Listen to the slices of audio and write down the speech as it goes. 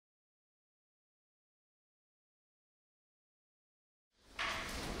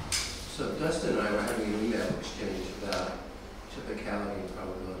So Dustin and I were having an email exchange about typicality and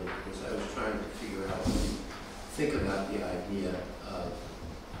probability, because I was trying to figure out what you think about the idea of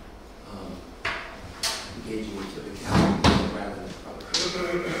engaging in typicality rather than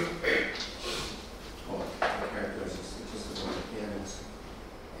probability. Or characterize as statistical mechanics.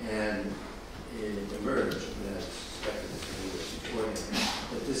 And it emerged, and I suspected this when we were beforehand,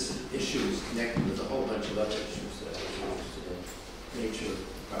 that this issue is connected with a whole bunch of other issues that I was interested in. Nature of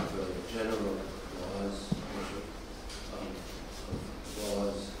probability in general, laws, nature of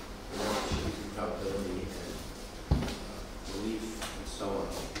laws, relationships to probability, and belief, and so on.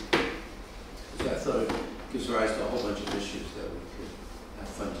 So I thought it gives rise to a whole bunch of issues that we could have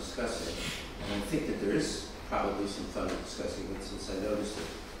fun discussing. And I think that there is probably some fun discussing it, since I noticed that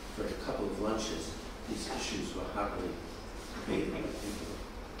for a couple of lunches, these issues were hotly debated, I think,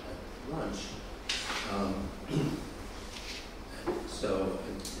 at lunch. So,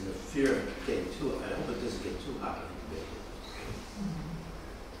 in the fear of getting too, I hope it doesn't get too hotly debated.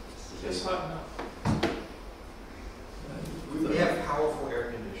 It's hot enough. We have powerful air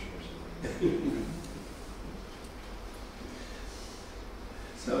conditioners.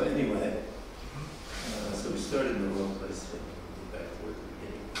 So anyway, so we started in the wrong place. So we'll get back toward the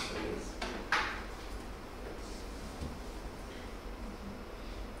beginning.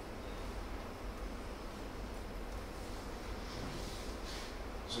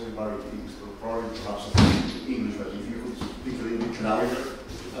 So So everybody speaks, so probably perhaps English, but if you could speak a little bit louder.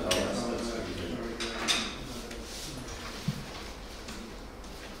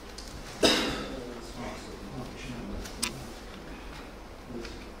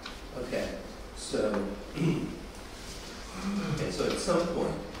 okay, that's good. Okay, so at some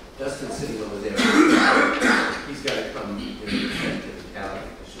point, Dustin's sitting over there. He's got to come in and present typicality,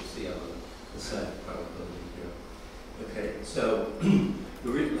 as you'll see on the side of probability here. Okay, so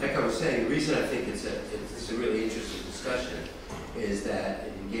like I was saying, the reason I think it's a really interesting discussion is that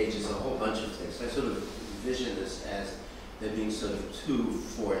it engages a whole bunch of things. I sort of envision this as there being sort of two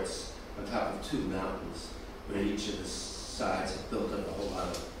forts on top of two mountains, where each of the sides have built up a whole lot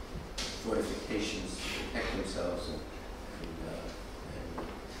of fortifications to protect themselves and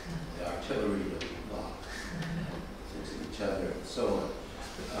the artillery to block things of each other and so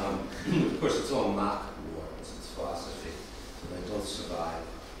on. Of course, it's all mock war, it's philosophy, so they don't survive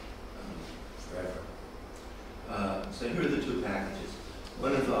forever. So here are the two packages.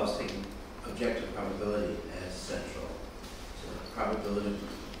 One involves taking objective probability as central. So probability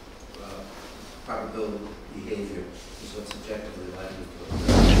behavior is what's objectively likely to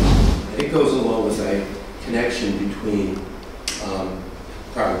occur. And it goes along with a connection between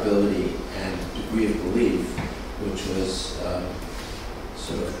probability and degree of belief, which was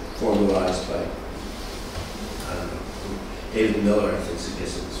sort of formalized by David Miller, I think,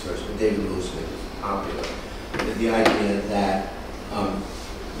 suggested this first, but David Lewis made it popular. The idea that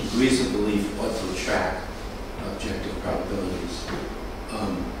degrees of belief ought to track objective probabilities.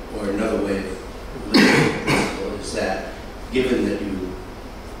 Or another way of looking at the principle is that given that you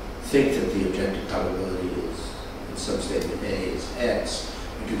think that the objective probability is, in some statement A is X,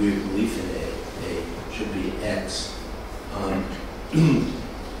 your degree of belief in A should be X.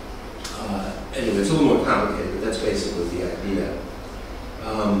 Anyway, it's a little more complicated, but that's basically the idea.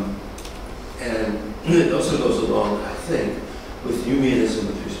 And it also goes along, I think, with Jungianism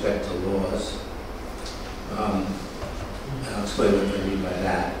with respect to laws. I'll explain what I mean by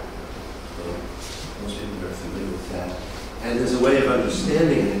that. Most people are familiar with that. And there's a way of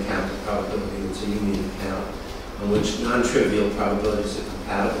understanding an account of probability that's a Jungian account on which non-trivial probabilities are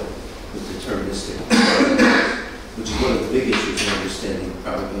compatible with deterministic probabilities, which is one of the big issues in understanding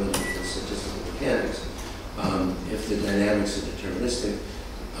probability in statistical mechanics. If the dynamics are deterministic,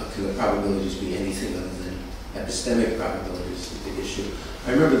 can the probabilities be anything other than epistemic probabilities? Is the big issue.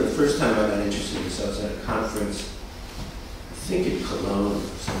 I remember the first time I got interested in this, I was at a conference, I think in Cologne,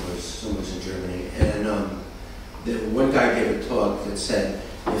 somewhere in Germany, and one guy gave a talk that said,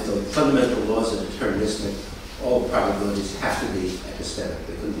 if the fundamental laws are deterministic, all probabilities have to be epistemic.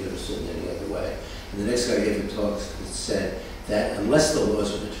 They couldn't be understood in any other way. And the next guy gave a talk that said that unless the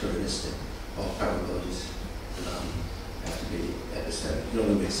laws are deterministic, all probabilities have to be epistemic. It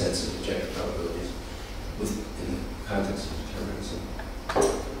only makes sense of objective probabilities in the context of determinism.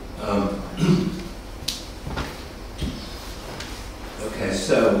 Okay,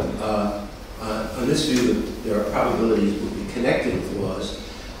 so on this view, there are probabilities that will be connected with laws,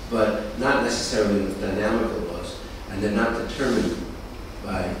 but not necessarily with dynamical laws, and they're not determined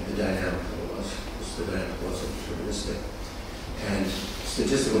by the dynamical laws, because the dynamical laws are deterministic. And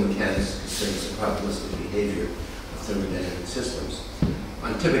statistical mechanics concerns the probabilistic behavior of thermodynamic systems.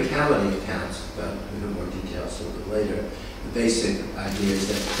 on typicality accounts, but we have more details a little bit later, the basic idea is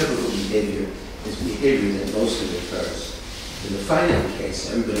that typical behavior is behavior that mostly occurs. In the finite case,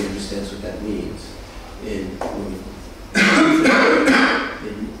 everybody understands what that means. You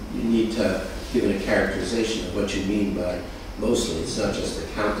need to give it a characterization of what you mean by mostly. It's not just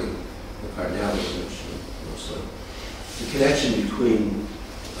accounting the cardinality, which mostly. The connection between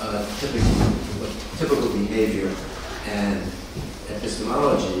typical behavior and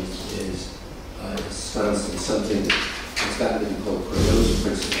epistemology is ensconced in something that's gotten to be called Croatia's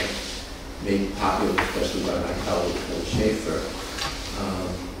principle, made popular especially by my colleague Phil Schaefer.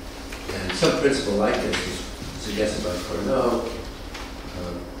 And some principle like this is suggested by Cournot.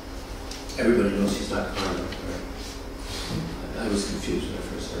 Everybody knows he's not Cournot, right? I was confused when I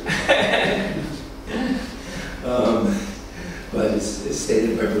first heard it. But it's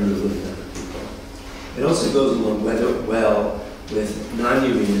stated by Bernoulli and other people. It also goes along well with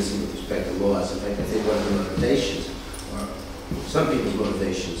non-unionism with respect to laws. In fact, I think one of the motivations, or some people's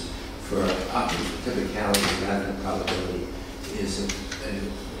motivations, for opting for typicality rather than probability is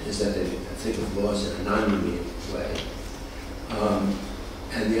that they think of laws in a non-union way.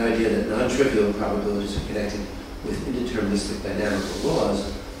 And the idea that non-trivial probabilities are connected with indeterministic dynamical laws,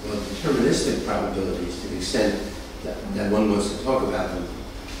 well, deterministic probabilities, to the extent that one wants to talk about them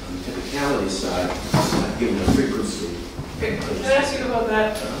on the typicality side, given the frequency. Okay, can I ask you about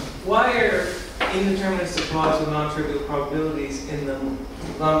that? Why are indeterministic laws with non-trivial probabilities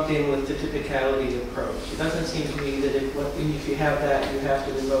lumped in with the typicality approach? It doesn't seem to me that if you have that, you have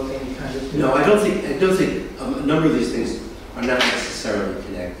to invoke any kind of... No, I don't think a number of these things are not necessarily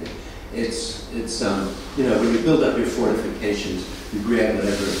connected. It's you know, when you build up your fortifications, you grab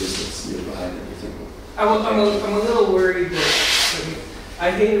whatever it is that's nearby that you think. I'm a little worried that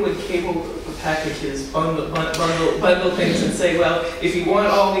I hate when cable packages bundle things and say, well, if you want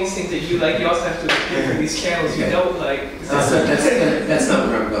all these things that you like, you also have to pay for these channels you don't like. That's not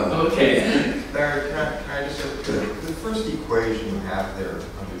where I'm going. Okay. Larry, can I just say, the first equation you have there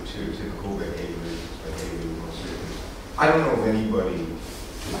under 2, typical behavior, I don't know of anybody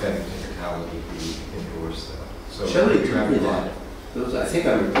defending typicality who endorsed that. So Shelley told me that. I think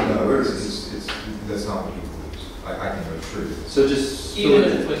I would that's not what he believes. I think that's true. So just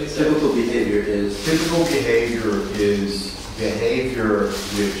typical behavior is behavior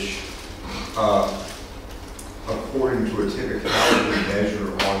which, according to a typicality measure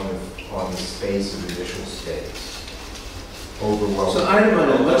on the space of initial states, overwhelming. So I'm on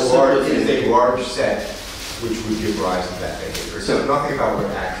a large set which would give rise to that behavior. So nothing about what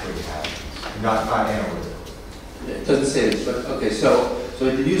actually happens, not analytical. It doesn't say this, but okay. So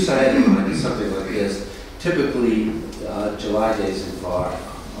the use I had in mind is something like this. Typically, July days in Hvar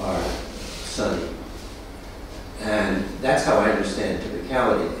are sunny, and that's how I understand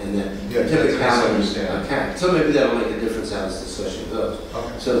typicality. And then typicality. Okay. So maybe that'll make a difference how this discussion goes.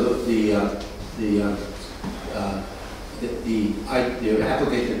 Okay. So the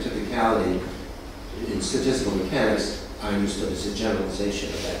application of typicality in statistical mechanics, I understood as a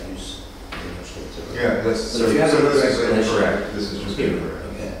generalization of that use. Yeah, that's so if you have this is incorrect. This is just incorrect.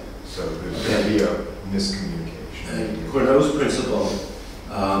 Okay. So there's going to be a miscommunication. And Cournot's principle,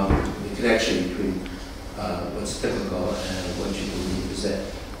 the connection between what's typical and what you believe is that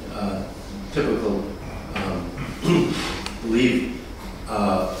typical believe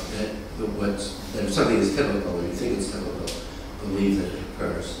that if something is typical or you think it's typical, believe that it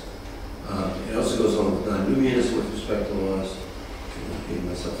occurs. It also goes on with non-unionism with respect to laws. I'm repeating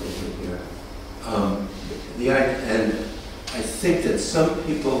myself a little bit here. And I think that some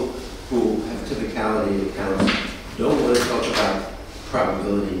people who have typicality accounts don't want to talk about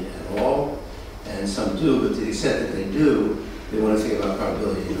probability at all, and some do, but to the extent that they do, they want to think about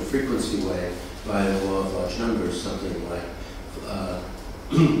probability in a frequency way by the law of large numbers, something like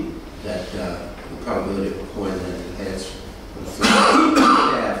that the probability of a coin landing heads would flip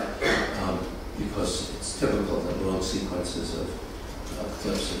half, because it's typical that long sequences of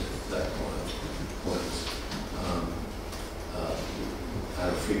flips of that coins at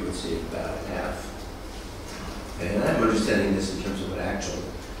a frequency of about half. Okay, and I'm understanding this in terms of what actually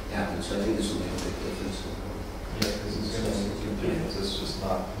happens, so I think this will make a big difference. Yeah, because it's going to make a difference. It's just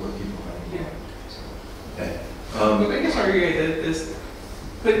not what people have in mind. Okay. I guess I agree that this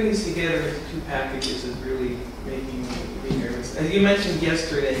putting these together into 2 packages is really making me nervous. As you mentioned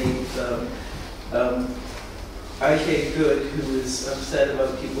yesterday, I.K. Good, who was upset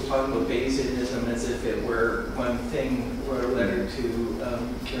about people talking about Bayesianism as if it were one thing, wrote a letter to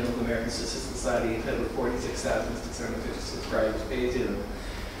Journal of the American Statistical Society entitled 46,656 Writers Bayesianism.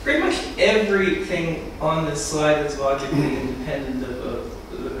 Pretty much everything on this slide is logically independent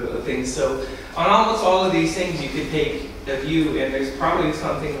of things. So on almost all of these things, you could take a view, and there's probably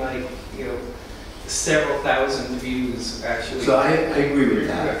something like, you know, several thousand views actually. So I agree with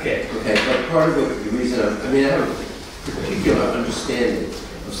that. Okay. Okay, but part of the reason I mean, I have a particular understanding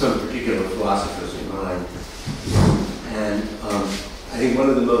of some particular philosophers of mind, and I think one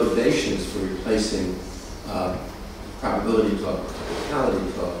of the motivations for replacing probability talk with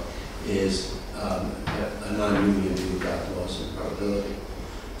typicality talk is a non-union view about loss and probability.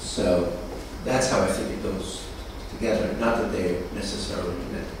 So that's how I think it goes together. Not that they are necessarily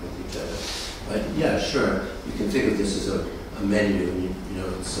connected with each other, but yeah, sure. You can think of this as a menu, and you know,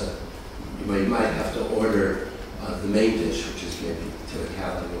 it's you might have to order the main dish, which is maybe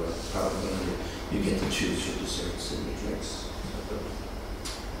typicality or probability. You get to choose your desserts and your drinks.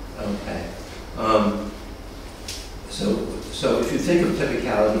 Okay. So if you think of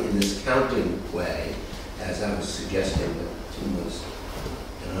typicality in this counting way, as I was suggesting that Tim was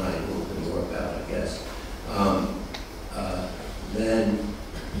and I a little bit more about, I guess, then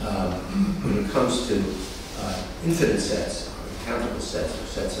when it comes to infinite sets, or countable sets, or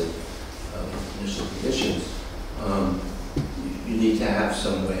sets of initial conditions, you need to have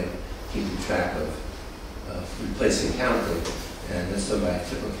some way of keeping track of replacing counting, and that's done by a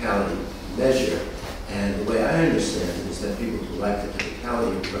typicality measure. And the way I understand it is that people who like the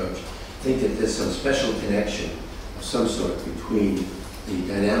typicality approach think that there's some special connection of some sort between the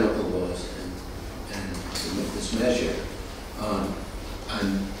dynamical laws and this measure.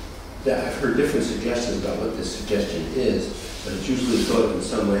 I've heard different suggestions about what this suggestion is, but it's usually thought of in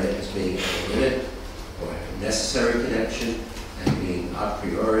some way as being a limit or a necessary connection, and being a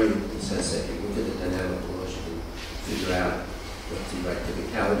priori in the sense that you look at the dynamical laws, you can figure out what the right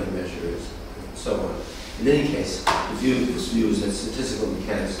typicality measure is, and so on. In any case, this view is that statistical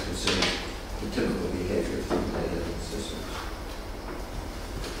mechanics concerns the typical behavior of human dynamic systems.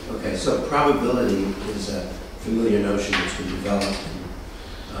 Okay, so probability is a familiar notion that's been developed,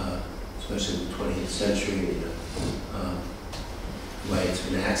 especially in the 20th century, in a way it's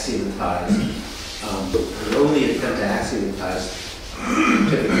been axiomatized. The only attempt to axiomatize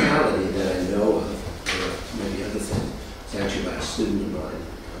typicality that I know of, or maybe other things, is actually by a student of mine,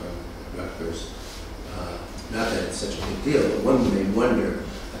 Rutgers. Not that it's such a big deal, but one may wonder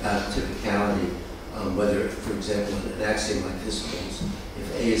about typicality, whether, for example, an axiom like this holds, if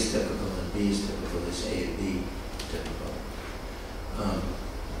A is typical and B is typical, is A and B typical?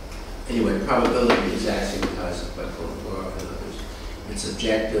 Anyway, probability is axiomatized by Loewer and others. It's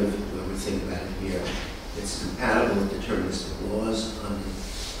objective, when we think about it here. It's compatible with deterministic laws on the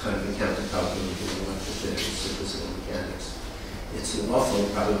kind of encounter probability in electric statistical mechanics. It's lawful,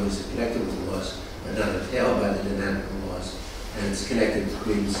 probabilities are connected with laws, but not entailed by the dynamical laws, and it's connected with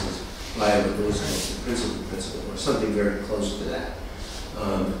credences via what Lewis calls the principle, or something very close to that.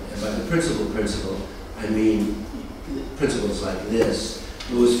 And by the principle, I mean principles like this.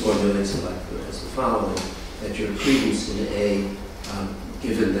 Lewis formulates it like as the following: that your credence in A,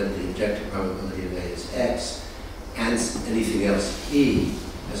 given that the objective probability of A is X, and anything else E,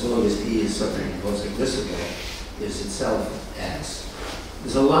 as long as E is something he calls admissible, is itself X.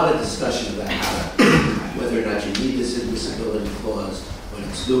 There's a lot of discussion about whether or not you need this admissibility clause, what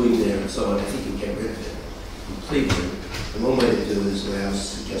it's doing there, and so on. I think you can get rid of it completely. And one way to do it is the way I was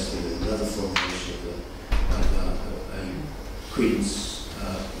suggesting another formulation of a credence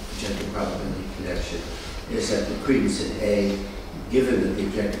objective probability connection, is that the credence in A, given that the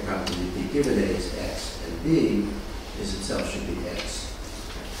objective probability B given A is X, and B is itself should be X.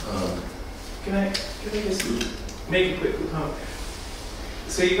 Can I just make a quick comment?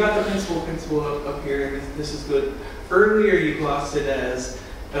 So you got the principle up here, and this is good. Earlier you glossed it as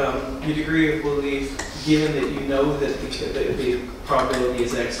your degree of belief, given that you know that the probability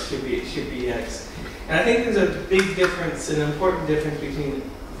is X, should be X. And I think there's a big difference, an important difference between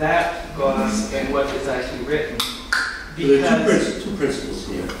that gloss and what is actually written. There are two principles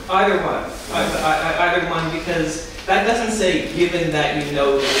here. Either one, because that doesn't say given that you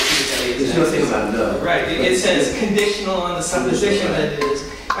know that it is. There's nothing about no. Right, it says conditional on the supposition that it is.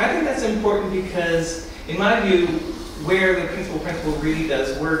 I think that's important because, in my view, where the principle really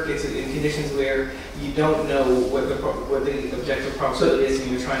does work, it's in conditions where you don't know what the objective probability is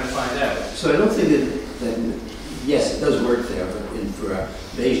and you're trying to find out. So I don't think that yes, it does work there, but for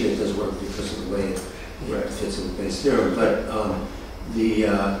Bayesian it does work because of the way it fits in the Bayes theorem. But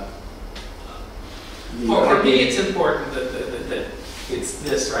for me, it's important that it's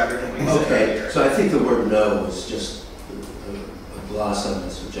this rather than what you said earlier. So I think the word no was just a gloss on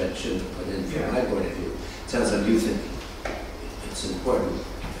this objection, but from my point of view, it sounds like you think it's important.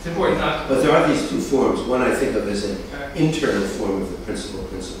 It's important not to. But there are these two forms. One I think of as an internal form of the principle,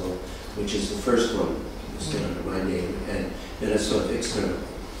 which is the first one, listed under my name, and then a sort of external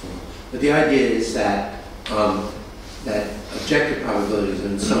form. But the idea is that that objective probabilities are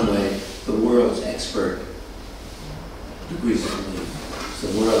in some way the world's expert degrees of belief. It's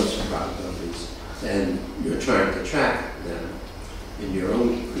the world's probabilities, and you're trying to track them in your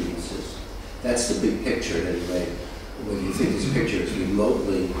own credences. That's the big picture, at any rate. Whether you think this picture is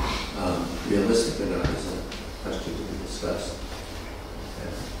remotely realistic or not is a question to be discussed.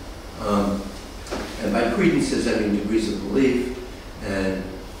 Okay. And by credences, I mean degrees of belief, and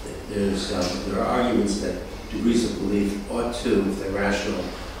there are arguments that degrees of belief ought to, if they're rational,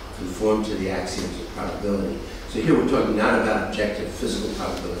 conform to the axioms of probability. So here we're talking not about objective physical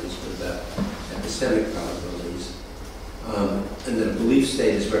probabilities, but about epistemic probabilities. And that a belief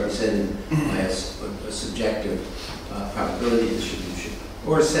state is represented by a subjective probability distribution,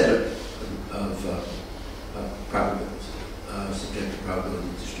 or a set of probabilities, subjective probability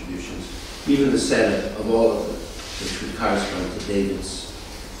distributions, even the set of all of them, which would correspond to David's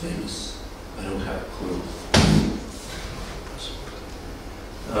famous, I don't have a clue.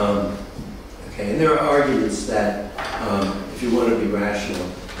 Okay, and there are arguments that if you want to be rational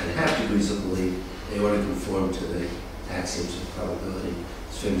and have degrees of belief, they ought to conform to the axioms of probability.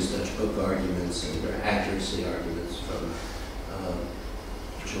 It's famous Dutch book arguments and there are accuracy arguments from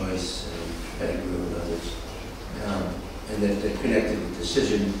Joyce and Pettigrew and others. And that they're connected with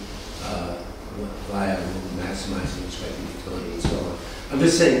decision via maximizing expected utility and so on. I'm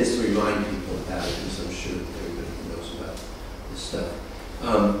just saying this to remind people about it, because I'm sure everybody knows about this stuff.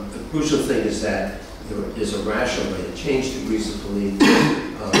 The crucial thing is that there is a rational way to change degrees of belief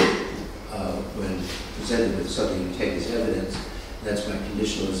when presented with something you take as evidence. That's by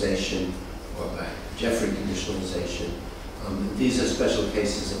conditionalization or by Jeffrey conditionalization. These are special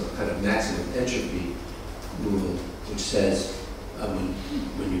cases of a kind of maximum entropy rule, which says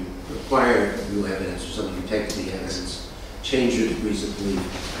when you require new evidence or something, you take the evidence, change your degrees of belief,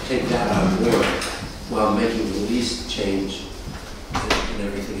 take that on board while making the least change and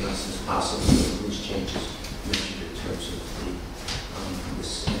everything else is possible. So the least changes measured in terms of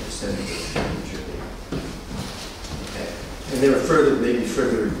this epistemic entropy. Okay. And there are maybe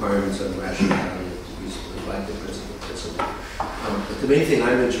further requirements on rationality of degrees of belief, like the principle. But the main thing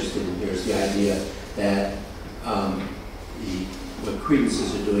I'm interested in here is the idea that what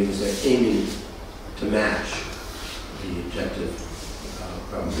credences are doing is they're aiming to match the objective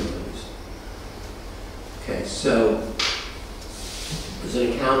probabilities. Okay, so there's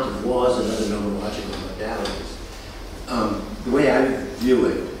an account of laws and other nomological modalities. The way I view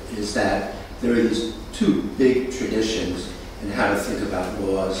it is that there are these two big traditions in how to think about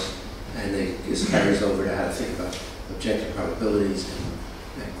laws, and this carries over to how to think about objective probabilities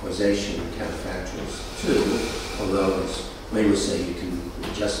and causation and counterfactuals too, although as Wayne was saying, you can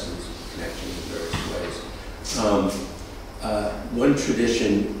adjust these connections in various ways. One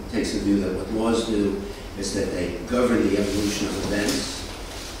tradition takes the view that what laws do is that they govern the evolution of events.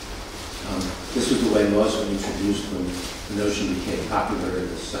 This was the way laws were introduced when the notion became popular in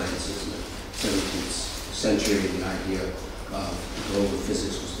the sciences in the 17th century. The idea of the goal of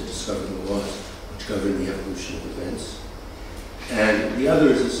physics was to discover the laws which govern the evolution of events. And the other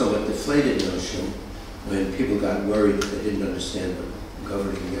is a somewhat deflated notion when people got worried that they didn't understand what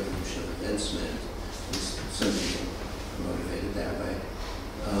governing the evolution of events meant. Some people are motivated that way.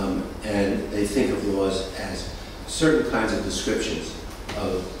 And they think of laws as certain kinds of descriptions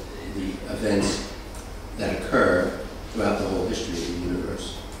of the events that occur throughout the whole history of the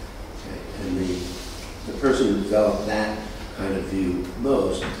universe. Okay? And the person who developed that kind of view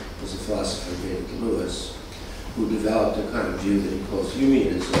most was a philosopher named Lewis, who developed a kind of view that he calls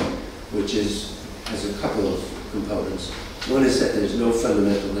Humeanism, which has a couple of components. One is that there's no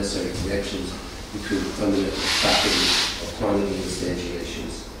fundamental necessary connections between fundamental properties or quantity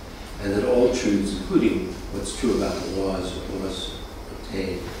instantiations, and that all truths, including what's true about the laws, what laws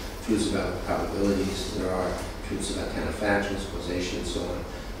obtain, truths about probabilities, there are truths about counterfactuals, causation, and so on,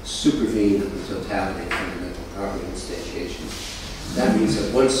 supervene the totality of fundamental property instantiations. That means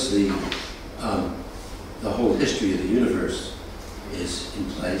that once the whole history of the universe is in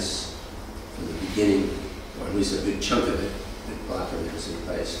place from the beginning, or at least a big chunk of it, a big block of it is in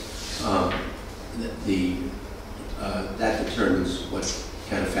place, that determines what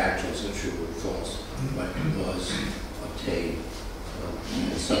counterfactuals are true or false, what laws obtain,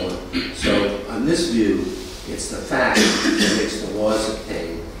 and so on. So on this view, it's the fact that makes the laws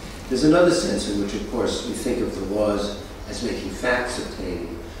obtain. There's another sense in which, of course, we think of the laws as making facts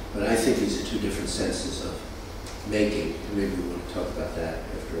obtain, but I think these are two different senses of making. Maybe we want to talk about that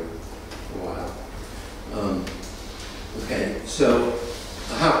after a while. Okay, so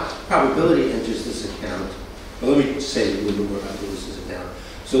how probability enters this account. Well, let me say a little more about Lewis's account.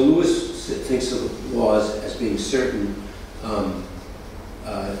 So Lewis thinks of laws as being certain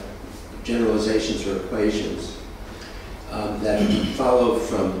generalizations or equations that follow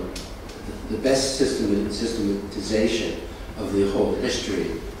from the best systematization of the whole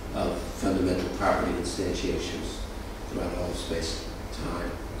history of fundamental property instantiations throughout all of space and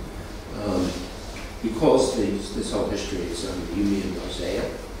time. He calls this whole history the Jungian mosaic.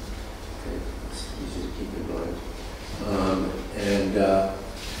 Okay, it's easy to keep in mind.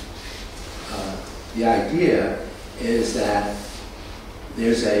 The idea is that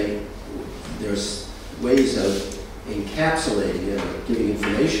there's ways of encapsulating it or giving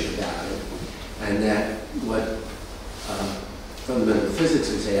information about it, and that what fundamental physics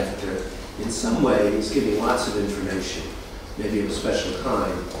is after, in some way, is giving lots of information, maybe of a special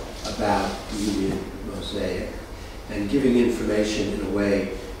kind, about the Jungian mosaic, and giving information in a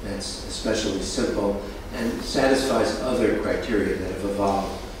way that's especially simple and satisfies other criteria that have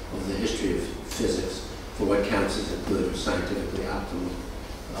evolved over the history of physics for what counts as a good or scientifically optimal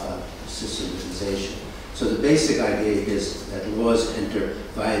systematization. So the basic idea is that laws enter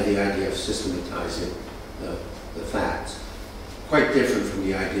via the idea of systematizing the facts. Quite different from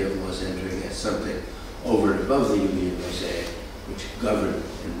the idea of laws entering as something over and above the Jungian mosaic, which govern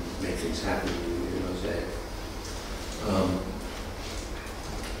and make things happen in the Jungian mosaic.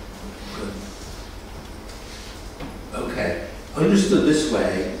 Okay, understood this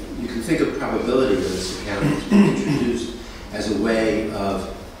way, you can think of probability in this account as being introduced as a way of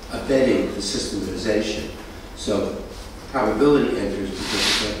abetting the systematization. So probability enters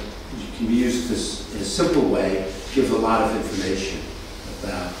because it can be used in a simple way, give a lot of information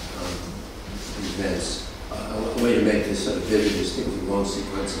about events. A way to make this sort of vivid is think of long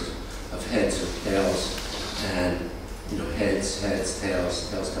sequences of heads or tails, and heads, tails, tails,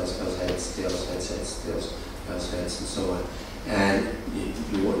 heads, tails, heads, tails, heads, and so on. And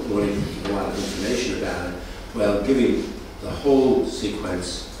you want to give a lot of information about it. Well, giving the whole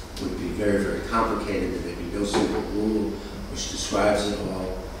sequence would be very, very complicated. There may be no single rule which describes it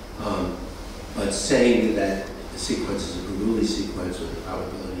all. But saying that the sequence is a Bernoulli sequence with a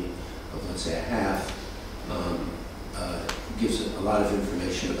probability of, let's say, a half, gives a lot of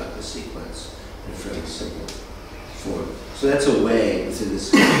information about the sequence in a fairly simple form. So that's a way, within this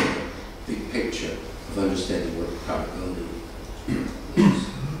big picture, of understanding what probability is.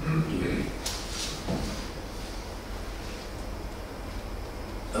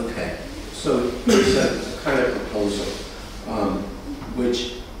 Okay, so here's a kind of proposal,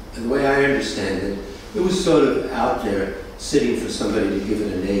 which, the way I understand it, it was sort of out there, sitting for somebody to give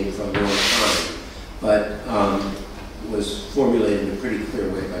it a name for a long time, but was formulated in a pretty clear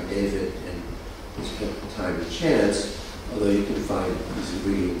way by David and his book, Time and Chance, although you can find these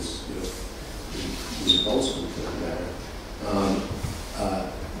ingredients, in Boltzmann, for that matter,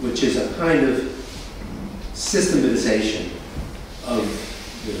 which is a kind of systematization of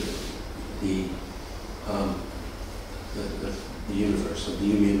the universe, of the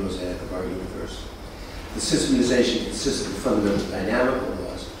Jungian mosaic of our universe. The systematization consists of the fundamental dynamical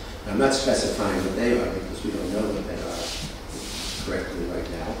laws. Now, I'm not specifying what they are because we don't know what they are correctly right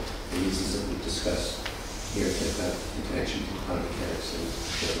now. The reasons that we've discussed here about the connection between quantum mechanics and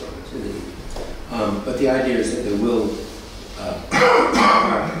general relativity. But the idea is that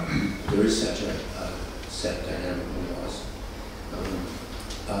there is such a set of dynamical laws.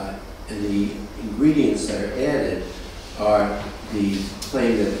 And the ingredients that are added are the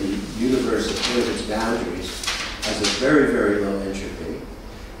claim that the universe, at one of its boundaries, has a very, very low entropy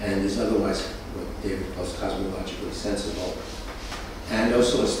and is otherwise what David calls cosmologically sensible, and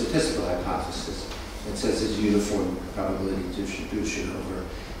also a statistical hypothesis that says there's uniform probability distribution over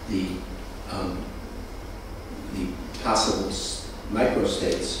the possible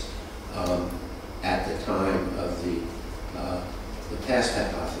microstates at the time of the past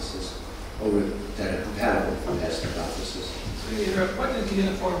hypothesis, over that are compatible with the past hypothesis. So what does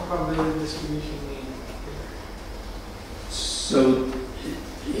uniform probability distribution mean? So,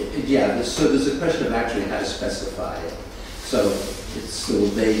 yeah, so there's a question of actually how to specify it. So it's the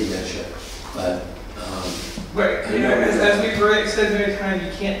Lebesgue measure, but right. As we've said many times,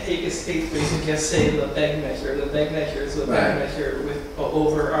 you can't take a space space and just say Lebesgue measure. Lebesgue measure is Lebesgue measure with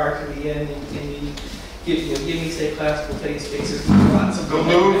over R to the n, and you give me say classical phase spaces with lots of the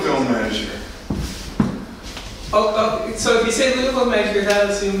Loewer measure. So if you say Loewer measure, that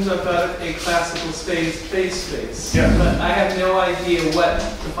assumes I've got a classical space. Yeah. But I have no idea what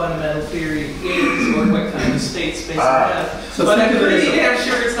the fundamental theory is or what kind of state space it has. So But I'm think of it as pretty a- damn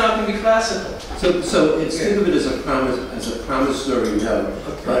sure it's not going to be classical. So it's, think of it as a promissory note,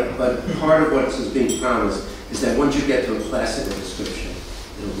 but part of what is being promised is that once you get to a classical description,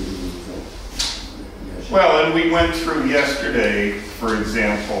 it'll be meaningful. Well, and we went through yesterday, for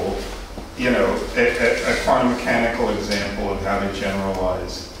example, you know, a quantum mechanical example of how to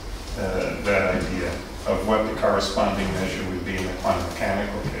generalize that idea of what the corresponding measure would be in the quantum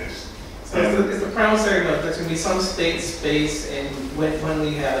mechanical case. So it's the promissory note. There's going to be some state space, and when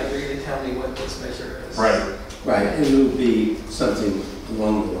we have it, you're going to tell me what this measure is. Right. Right, and it will be something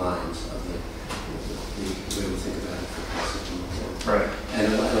along the lines of the way we think about it for classical mechanics. Right.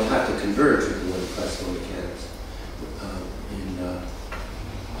 And it'll have to converge with the word classical mechanics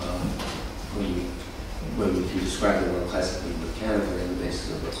when we can describe the word classically mechanical on the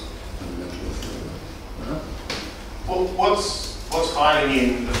basis of its fundamental formula. Well, what's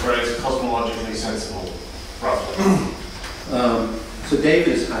hiding in the phrase cosmologically sensible, roughly? So David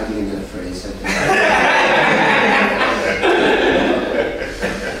is hiding in that phrase.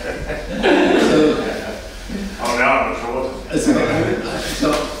 Oh, now I'm sure.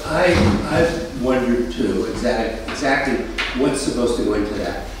 So I've wondered too exactly what's supposed to go into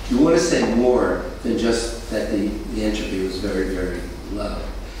that. You want to say more than just that the entropy was very, very low.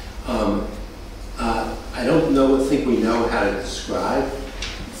 I don't think we know how to describe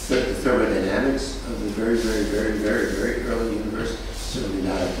the thermodynamics of the very, very, very, very, very early universe. Certainly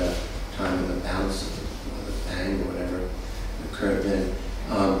not at the time of the bounce or the bang or whatever occurred then.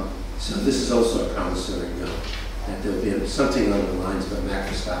 So this is also a promissory note that there'll be something along the lines of a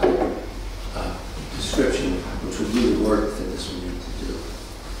macroscopic description, which would do the work that this would need to do.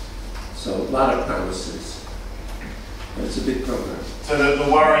 So a lot of promises. But it's a big program. So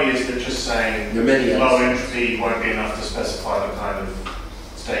the worry is that just saying There are many low others. entropy won't be enough to specify the kind of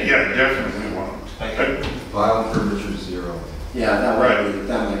state. Yeah, definitely won't. Okay. Violent curvature 0. Yeah, that Right.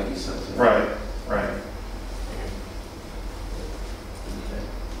 might be something. Right, right.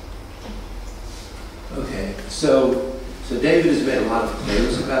 Okay, so David has made a lot of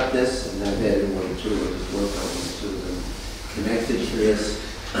claims about this, and I've added one or two of his work on one or two of them connected to this.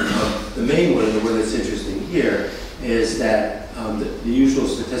 The main one, and the one that's interesting here, is that the usual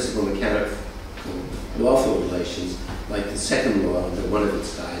statistical mechanical lawful relations, like the second law, that one of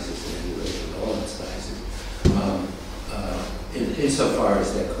its guises, in any relation to all its guises, insofar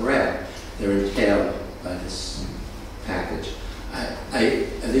as they're correct, they're entailed by this package. I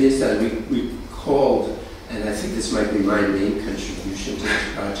think it's that we called, and I think this might be my main contribution to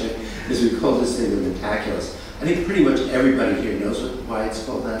this project, is we called this thing the mentaculus. I think pretty much everybody here knows why it's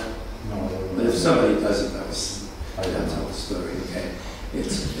called that. No, But if somebody doesn't, I'll tell the story, okay?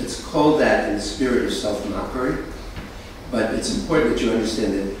 It's called that in the spirit of self-mockery, but it's important that you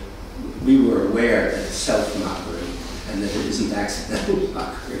understand that we were aware that it's self-mockery and that it isn't accidental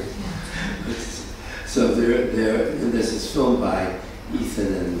mockery. So and this is filmed by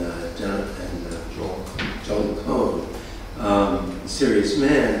Ethan and Joel Cohn, Serious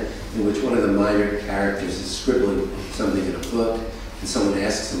Man, in which one of the minor characters is scribbling something in a book, and someone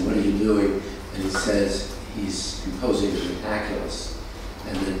asks him, "What are you doing?" And he says he's composing a mentaculus.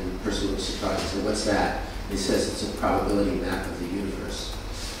 And then the person looks surprised and says, "What's that?" And he says it's a probability map of the universe.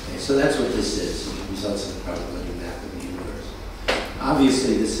 Okay, so that's what this is. It results in a probability map of the universe.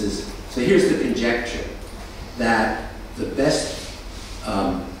 Obviously, so here's the conjecture that the best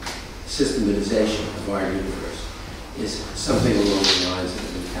systematization of our universe is something along the lines of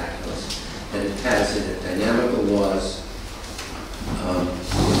the mentaculus, that it has in it dynamical laws.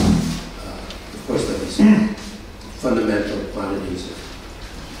 Of course, there'll be some fundamental quantities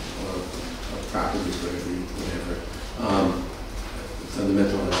or properties, whatever.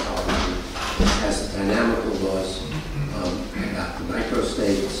 Fundamental ontology. It has the dynamical laws about the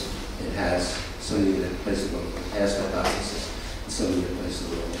microstates. It has something that plays the role of the past hypothesis, and something that plays the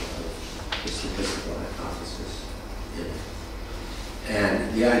role of the statistical hypothesis in it. And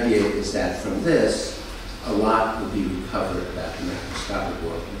the idea is that from this, a lot will be recovered about the macroscopic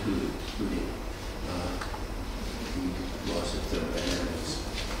work, including the laws of thermodynamics.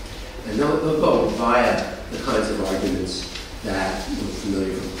 And they'll go via the kinds of arguments that we're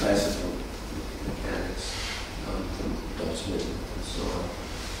familiar from classical mechanics, from Boltzmann and so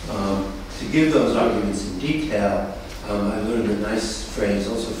on. To give those arguments in detail, I learned a nice phrase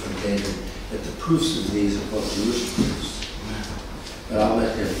also from David, that the proofs of these are called Jewish proofs. But I'll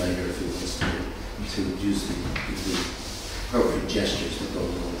let him later, if he wants to use the appropriate gestures that go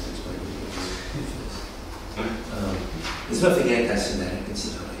along with explaining what the proof is. There's nothing anti-Semitic,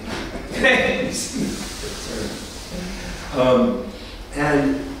 incidentally.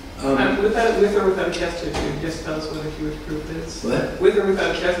 With or without gestures, can you just tell us what a Jewish proof is? What? With or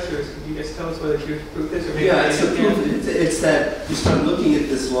without gestures, can you just tell us what a Jewish proof is? Or maybe Yeah, it's a proof. It's that you start looking at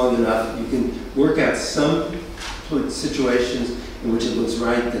this long enough, you can work out some situations in which it looks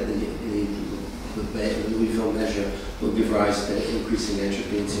right that the Louisville measure will give rise to increasing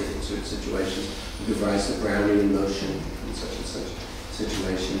entropy in certain situations, will give rise to Brownian motion in such and such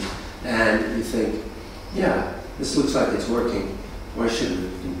situations. And you think, yeah, this looks like it's working. Why shouldn't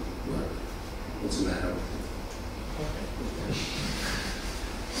it work? What's the matter with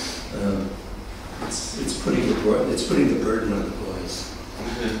it? It's putting the burden on the boys.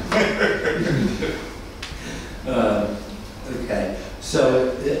 Okay,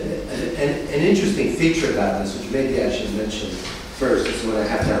 so an interesting feature about this, which maybe I should mention first, is what I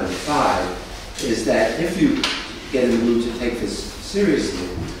have down to 5, is that if you get in the mood to take this seriously,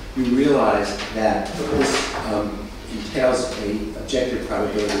 you realize that this entails an objective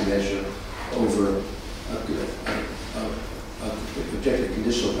probability measure over objective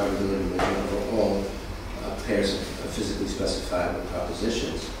conditional probability measure over all pairs of physically specifiable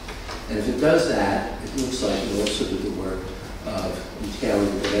propositions. And if it does that, it looks like it will also do the work of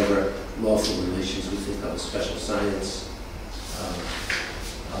entailing whatever lawful relations we think of as special science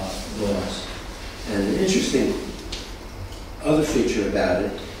laws. And an interesting other feature about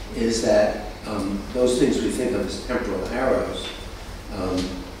it is that those things we think of as temporal arrows,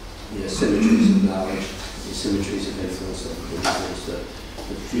 symmetries of knowledge, the symmetries of influence that can influence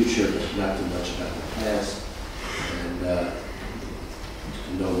the future, but not too much about the past, and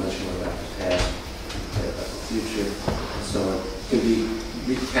know much more about the past, about the future, and so on, can be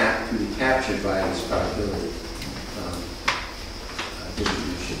captured by this probability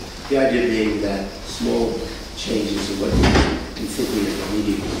distribution. The idea being that small changes in what you thinking of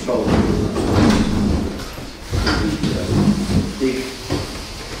immediate control big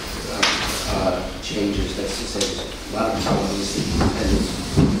changes, that's to say, a lot of probabilistic dependence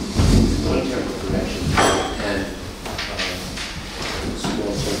in one temporal direction and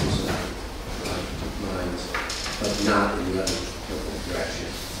small changes of minds, but not in the other temporal direction.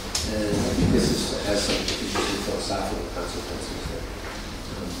 And I think this has some interesting philosophical consequences that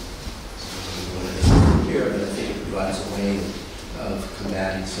here, but I think it provides a way of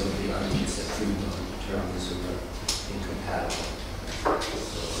combating some of the arguments that free will and determinism are incompatible.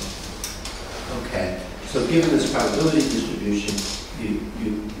 Okay, so given this probability distribution,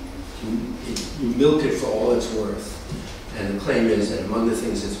 you milk it for all it's worth. And the claim is that among the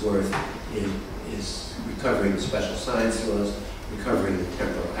things it's worth is recovering the special science laws, recovering the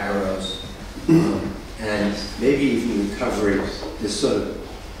temporal arrows, and maybe even recovering this sort of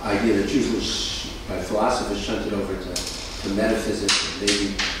idea that's usually by philosophers shunted over to metaphysics, and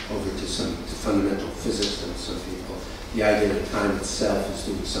maybe over to fundamental physics and some people. The idea that time itself is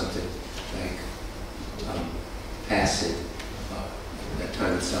doing something like passing, that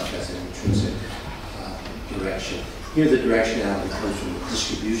time itself has an intrinsic direction. Here the directionality comes from the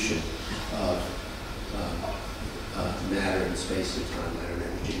distribution of matter in space and time, matter and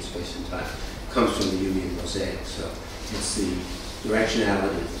energy in space and time. It comes from the Jungian mosaic. So it's the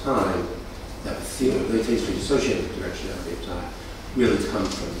directionality of time that the things we associate with directionality of time really come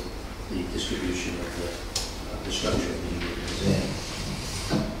from the distribution of the structure of the Jungian mosaic.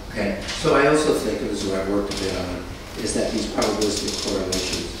 Okay, so I also think, and this is what I've worked a bit on, is that these probabilistic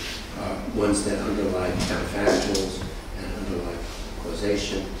correlations are ones that underlie counterfactuals and underlie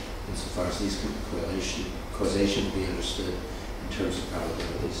causation, insofar as these causation can be understood in terms of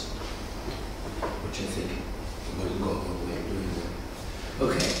probabilities, which I think would go a long way of doing that.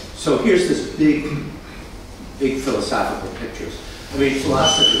 Okay, so here's this big philosophical pictures. I mean,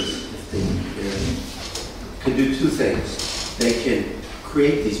 philosophers, if they can do two things. They can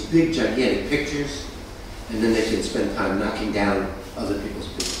create these big, gigantic pictures, and then they can spend time knocking down other people's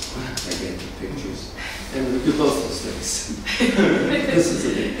big, gigantic pictures. And we do both those things. This is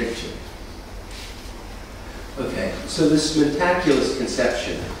a big picture. Okay, so this mentaculous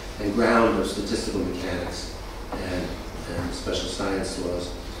conception and ground of statistical mechanics and special science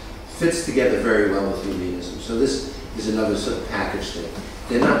laws fits together very well with Jungianism. So this is another sort of package thing.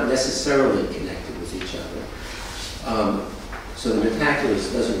 They're not necessarily connected with each other. So the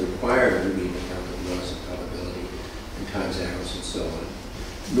mentaculous doesn't require a Jungian account of laws of probability and times arrows and so on,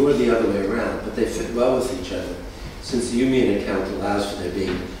 nor the other way around, but they fit well with each other, since the Jungian account allows for there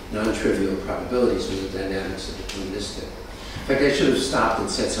being non-trivial probabilities when the dynamics are deterministic. In fact, I should have stopped and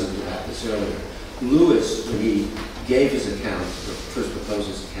said something about this earlier. Lewis, when he gave his account, or first proposed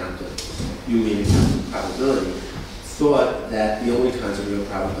his account of Jungian account of probability, thought that the only kinds of real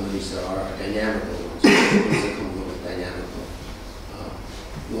probabilities there are dynamical ones. Things that come along with dynamical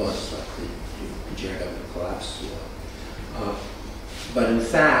laws, like the Chimera collapse law. But in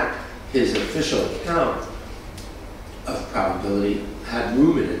fact, his official account of probability had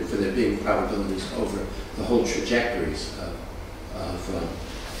room in it for there being probabilities over the whole trajectories of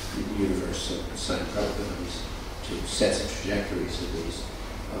the universe, so assign probabilities to sets of trajectories at least.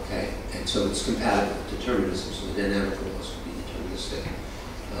 Okay, and so it's compatible with determinism, so the dynamical laws could be deterministic.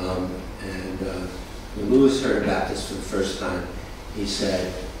 When Lewis heard about this for the first time, he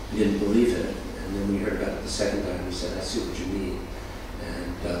said he didn't believe it, and then when he heard about it the second time, he said, "I see what you mean,"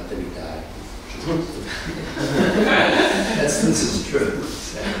 and then he died. This is true,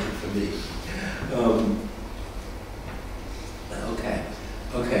 sadly for me.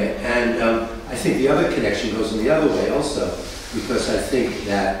 Okay, and I think the other connection goes in the other way also, because I think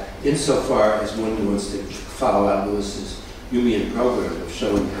that insofar as one wants to follow out Lewis's Humean program of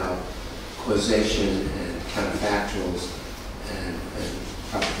showing how causation and counterfactuals and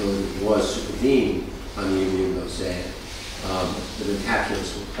probability laws supervene on the Humean mosaic, the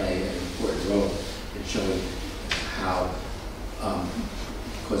calculus will play an important role in showing how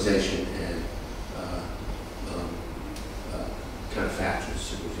causation and counterfactuals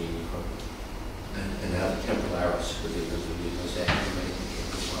supervene and how the temporal arrows supervene on the Humean mosaic.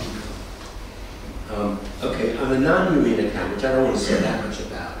 Okay, on the non-Humean account, which I don't want to say that much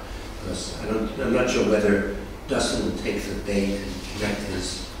about, because I'm not sure whether Dustin would take the bait and connect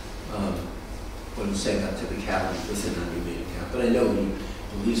his what do you say about typicality with a non-Humean account, but I know he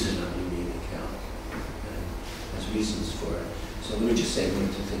believes in a non-Humean account and has reasons for it. So let me just say one or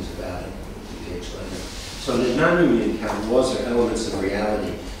two things about it. We'll engage later. So in a non-Humean account, laws are elements of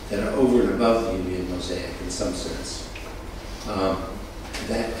reality that are over and above the Humean mosaic in some sense,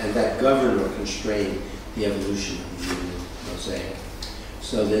 that govern or constrain the evolution of the Humean mosaic.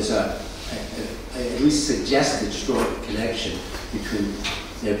 So there's a at least suggested strong connection between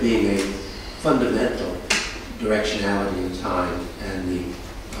there being a fundamental directionality in time and the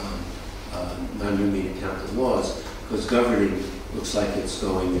non-Humean account of laws, because governing looks like it's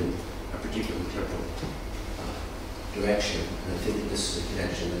going in a particular temporal direction. And I think that this is a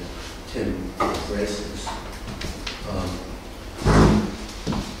connection that Tim embraces.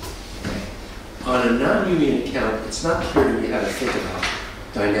 Okay. On a non-Humean account, it's not clear to me how to think about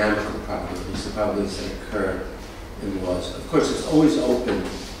dynamical probabilities, the probabilities that occur in laws. Of course, it's always open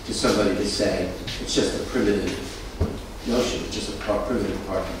to somebody to say it's just a primitive notion, it's just a primitive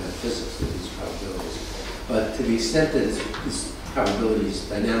part of metaphysics, these probabilities. But to the extent that these probabilities,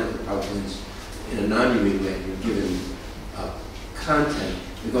 dynamical probabilities, in a non-Humean way, you're given content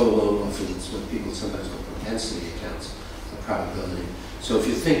to go along with what people sometimes call propensity accounts of probability. So if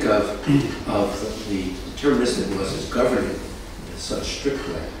you think of the deterministic laws as governing in a sort of strict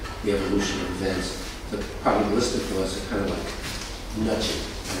way the evolution of events, the probabilistic laws are kind of like nudging,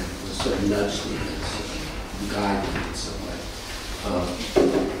 and sort of nudge the events, guide them in some way.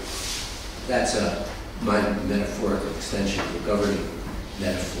 That's my metaphorical extension of the governing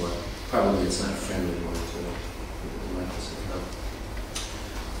metaphor. Probably it's not a friendly one to people like this account.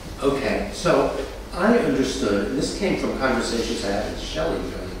 Okay, so I understood, and this came from conversations I had with Shelley,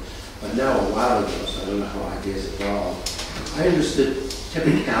 really, but now a while ago, so I don't know how ideas evolved. I understood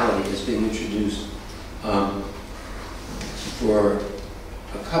typicality as being introduced for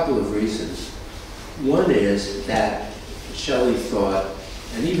a couple of reasons. One is that Shelley thought,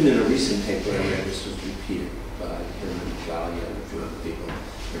 and even in a recent paper I read, this was repeated by him and Jolly and a few other people,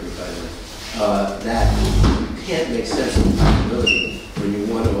 everybody, that you can't make sense of probability when you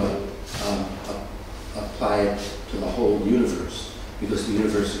want to apply it to the whole universe, because the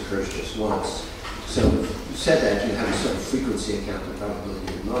universe occurs just once. So if you said that, you have a sort of frequency account of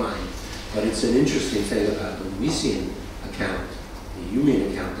probability in mind, but it's an interesting thing about the Lewisian account, the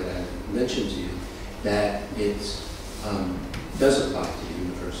Humean account that I mentioned to you, that it does apply to the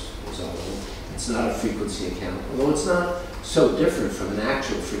universe as a whole. It's not a frequency account, although it's not so different from an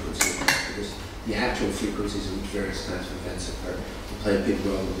actual frequency account, because the actual frequencies in which various kinds of events occur will play a big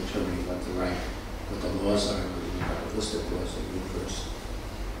role in determining what the laws are, including the probabilistic laws of the universe.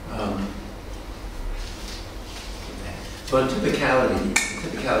 But typicality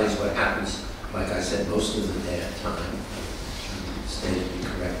is what happens, like I said, most of the day at time. Stated to be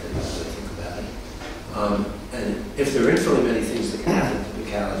corrected as I think about it. And if there are infinitely many things that can happen,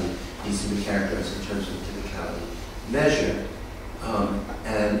 typicality needs to be characterized in terms of typicality measure.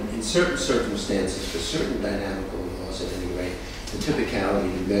 And in certain circumstances, for certain dynamical laws at any rate, the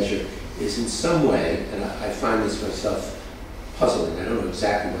typicality measure is in some way, and I find this myself puzzling, I don't know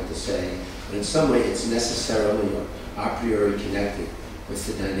exactly what to say, but in some way it's necessarily or a priori connected with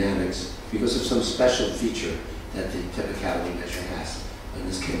the dynamics because of some special feature that the typicality measure has. And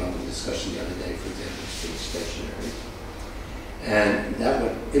this came up in discussion the other day, for example, it's being stationary. And that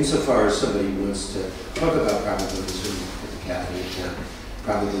would, insofar as somebody wants to talk about probabilities in typicality account,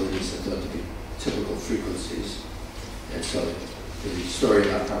 probabilities are thought to be typical frequencies. And so the story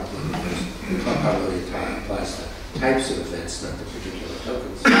about probability applies to types of events, not to particular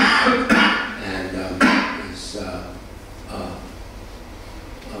tokens, and is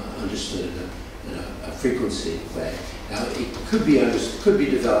understood in a frequency way. Now, it could be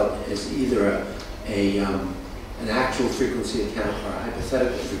developed as either an actual frequency account or a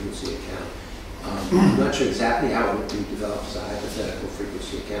hypothetical frequency account. I'm not sure exactly how it would be developed as a hypothetical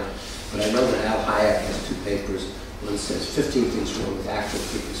frequency account, but I know that Al Hayek has 2 papers. One says 15 things wrong with actual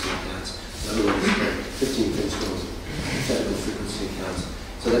frequency accounts. Another one is 15 things wrong with hypothetical frequency accounts.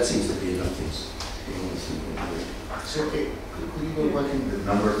 So that seems to be enough things. So, could you go back in the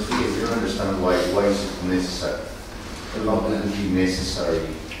number 3 if you don't understand why is it necessary? How would it be necessary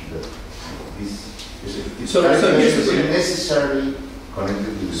that this is it necessary connected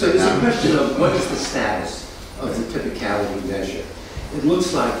with So there's a question of what is the status of the typicality measure. It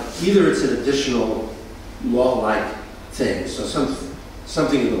looks like either it's an additional law-like thing, so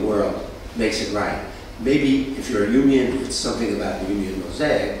something in the world makes it right. Maybe if you're a union, it's something about the union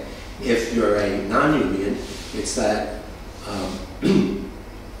mosaic. If you're a non-union, it's that,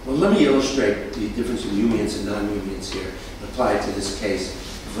 well, let me illustrate the difference in unions and non-unions here, applied to this case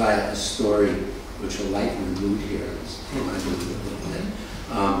via a story which will lighten the mood here.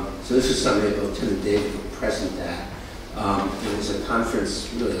 So this is something that both Tim and David were present at. There was a conference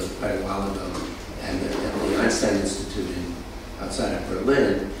really quite a while ago at the Einstein Institute outside of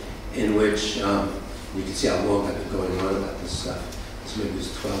Berlin, in which you can see how long I've been going on about this stuff. This maybe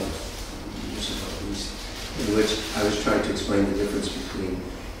was 12 years ago at least, in which I was trying to explain the difference between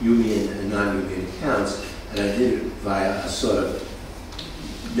union and non-union accounts, and I did it via a sort of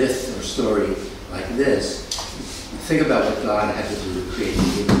myth or story like this. Think about what God had to do to create the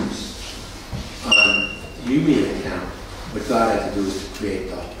universe. On the union account, what God had to do is to create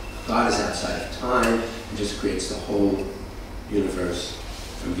God is outside of time and just creates the whole universe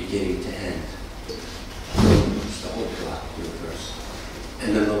from beginning to end. It's the whole block universe.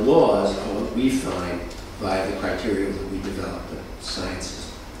 And then the laws are what we find by the criteria that we develop, the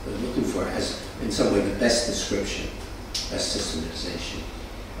sciences that we're looking for as, in some way, the best description, best systematization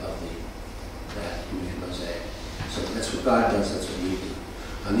of that union mosaic. So that's what God does, that's what we do.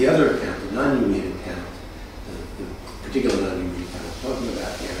 On the other account, the non-union account, the particular non-union account I'm talking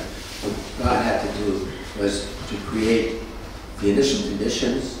about here, what God had to do was to create the initial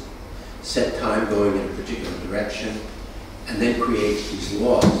conditions, set time going in a particular direction, and then create these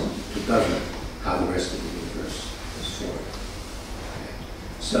laws to govern how the rest of the universe is formed. Okay.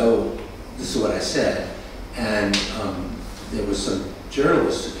 So this is what I said, and there was some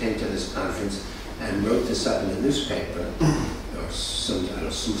journalists who came to this conference and wrote this up in the newspaper, or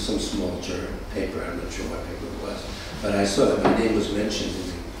some small journal paper, I'm not sure what paper it was, but I saw that my name was mentioned in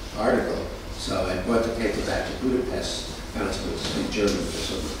the article, so I brought the paper back to Budapest. Found it was in German,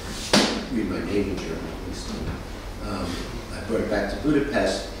 so I read my name in German at least. I brought it back to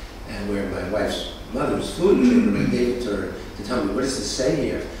Budapest, and where my wife's mother was fluent in German, I gave it to her to tell me, what does this say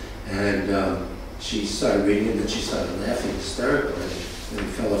here? And she started reading it, and then she started laughing hysterically, and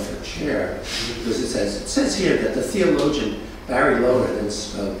fell off her chair, because it says here that the theologian Barry Loewer then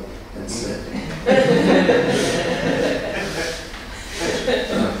spoke and said,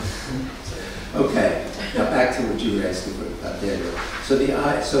 okay, now back to what you were asking about Daniel. So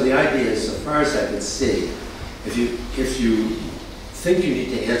the idea is, so far as I can see, if you think you need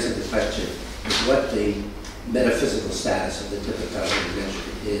to answer the question of what the metaphysical status of the typicality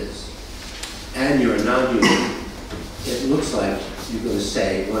measure is, and you're a non-union, it looks like you're going to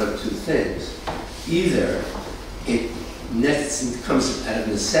say one of two things. Either it comes out of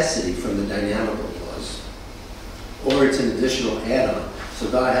necessity from the dynamical laws, or it's an additional add-on. So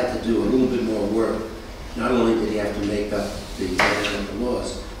God had to do a little bit more work. Not only did he have to make up the dynamical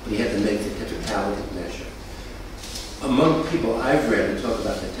laws, but he had to make the typicality measure. Among people I've read who talk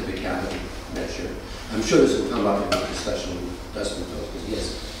about the typicality measure, I'm sure this will come up in the discussion with Dustin talks, because he has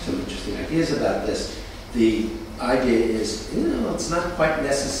some interesting ideas about this. The idea is, it's not quite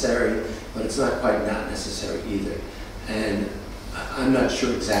necessary, but it's not quite not necessary either. And I'm not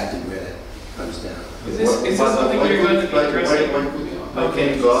sure exactly where that comes down. Is this something you're going to be addressing? Why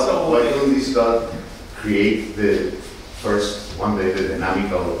couldn't this God create the first one day the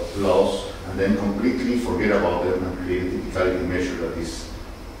dynamical laws and then completely forget about them and create a typicality measure that is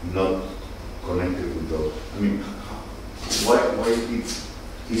not connected with those? I mean, why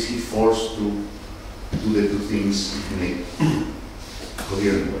is he forced to do the two things in a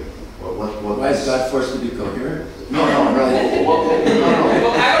coherent way? Why is God forced to be coherent? No. Well,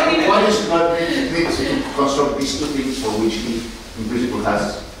 I don't even. Why does God need to construct these two things for which he, in principle,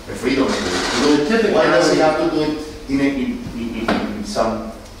 has a freedom to do it? Why does he have to do it in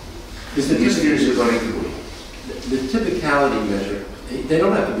some mysterious way? The typicality measure, they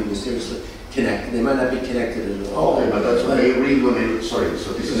don't have to be mysteriously connected. They might not be connected at all. Okay, but that's what they read when they, sorry,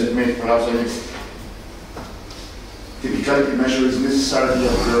 so this is meant perhaps typicality measure is necessarily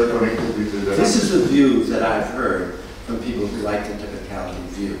connected with the... This is the view that I've heard from people who like the typicality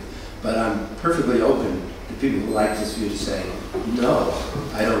view. But I'm perfectly open to people who like this view to say, no,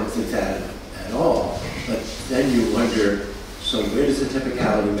 I don't think that at all. But then you wonder, so where does the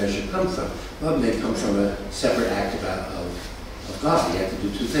typicality measure come from? Well, it may come from a separate act of God. You have to do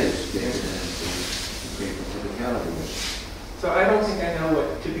two things. You have to create the typicality measure. So I don't think I know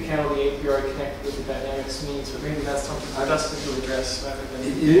what typicality a priori connected with the dynamics means, but maybe that's something for Dustin to address rather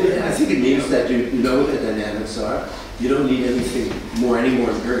than... I think it means that you know what the dynamics are. You don't need any more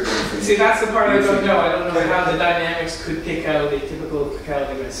empirical information. See, that's the part I don't know. I don't know how the dynamics could pick out a typical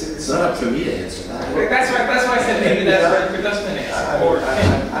typicality measure. It's not up for me to answer that. That's why I said maybe that's for Dustin to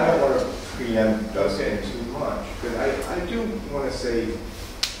answer. I don't want to preempt Dustin too much, but I do want to say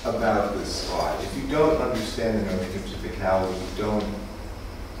about this slide. If you don't understand the notion of typicality, you don't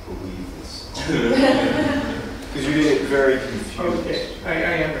believe this. Because you're getting very confused. Okay,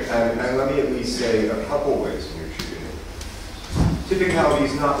 I understand. And let me at least say a couple ways in which you're getting it. Typicality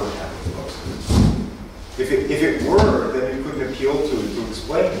is not what happens most of the time. If it were, then you couldn't appeal to it to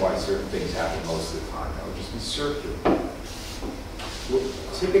explain why certain things happen most of the time. That would just be circular. What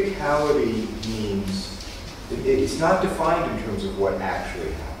typicality means, it's not defined in terms of what actually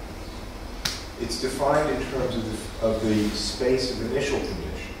happens. It's defined in terms of the space of initial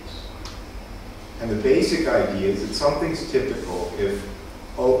conditions. And the basic idea is that something's typical if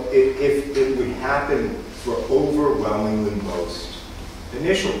it would happen for overwhelmingly most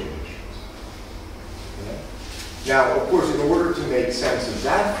initial conditions. Okay? Now, of course, in order to make sense of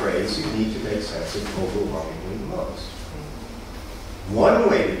that phrase, you need to make sense of overwhelmingly most. One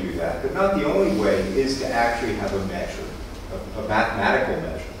way to do that, but not the only way, is to actually have a measure, a mathematical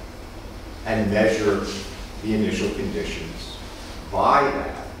measure, and measure the initial conditions by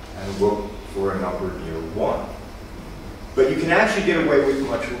that and look for a number near 1. But you can actually get away with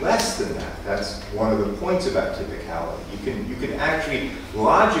much less than that. That's one of the points about typicality. You can actually,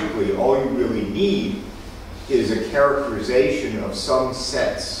 logically, all you really need is a characterization of some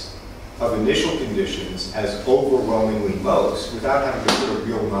sets of initial conditions as overwhelmingly most without having to put a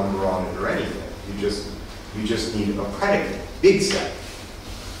real number on it or anything. You just need a predicate, big set.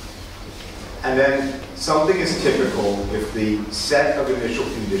 And then something is typical if the set of initial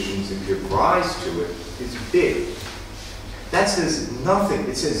conditions that give rise to it is big. That says nothing.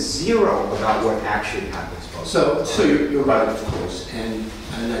 It says 0 about what actually happens most. So you're right, of course. And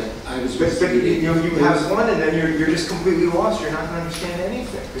I was. But you have one, and then you're just completely lost. You're not going to understand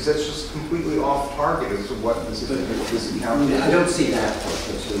anything because that's just completely off target as to what this account is. I don't see that part.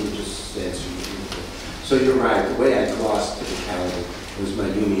 So let me just answer you. So you're right. The way I glossed typicality was my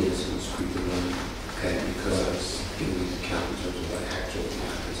Jungianism was creeping in, okay, because I was giving the account in terms of what actually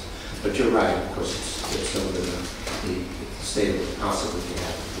happens. But you're right, of course, it's some of the state of the possibility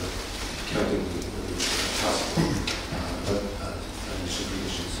happens, counting the possible initial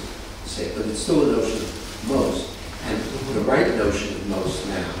conditions of state. But it's still a notion of most. And the right notion of most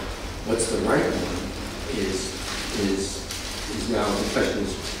now, what's the right one is now the question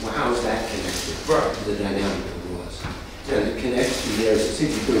is, well, how is that connected to the dynamic of laws? And it connects to there, it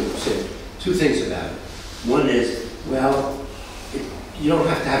seems to say two things about it. One is, well, you don't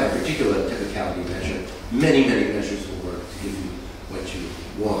have to have a particular typicality measure. Many measures will work to give you what you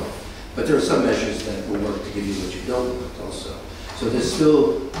want. But there are some measures that will work to give you what you don't want also. So there's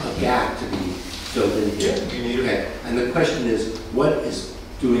still a gap to be filled in here. Okay. And the question is, what is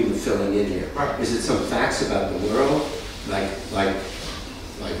doing the filling in here? Is it some facts about the world, like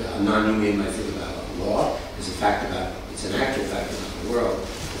a non-Jungian might think about a law? Is a fact about, it's an actual fact about the world,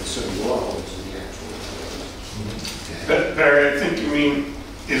 that a certain law holds in the actual world. Okay. But Barry, I think you mean,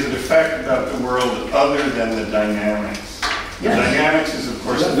 is it a fact about the world other than the dynamics? The dynamics is, of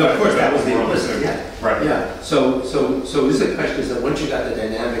course, that was the implicit, yeah. Right. Yeah. So is the question is that once you got the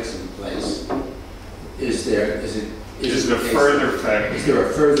dynamics in place, is there a further fact? Is there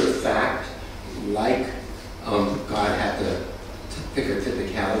a further fact like God had to pick a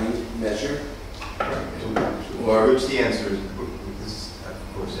typicality measure? Or which the answer is, this is of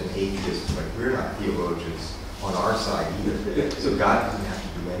course an atheist, but we're not theologians. on our side either. So God didn't have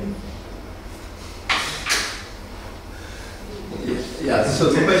to do anything. Yeah, so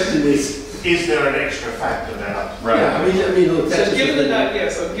the question is, there an extra factor there? Right. yeah, I mean, look, that's So given the,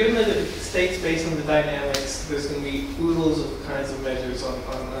 just so given that the state's based on the dynamics, there's going to be oodles of kinds of measures on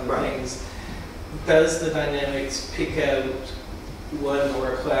Right. things. Does the dynamics pick out one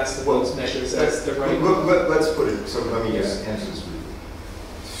or a class of those measures as the right? Let's put it, so let me just answer this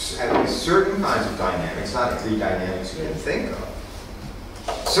briefly. At least certain kinds of dynamics, not every dynamics you can think of,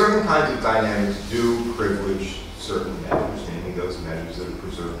 certain kinds of dynamics do privilege certain measures, namely those measures that are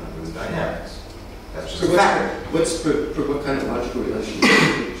preserved under the dynamics. That's just So a fact. what's for what kind of logical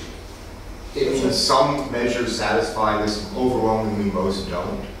relationship? Some measures satisfy this, overwhelmingly most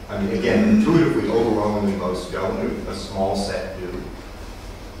don't. I mean, again, intuitively, overwhelmingly most don't. A small set do.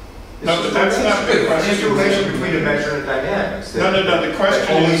 No, but that's not the It's just a question. relation between a measure and dynamics. No, the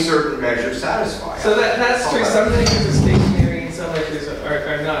question Only is, certain measures satisfy. So that's true. All right. Some measures are stationary and some measures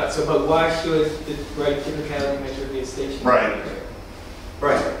are not. So, but why should the right typicality measure be a stationary? Right.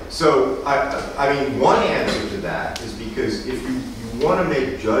 Right. So, I mean, one answer to that is because if you want to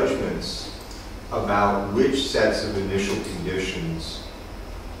make judgments about which sets of initial conditions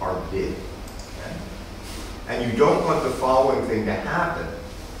are big, okay? And you don't want the following thing to happen,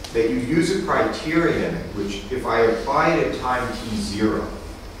 that you use a criterion which, if I apply it at time t0,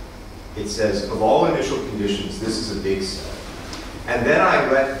 it says, of all initial conditions, this is a big set. And then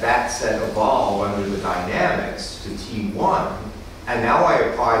I let that set evolve under the dynamics to t1, and now I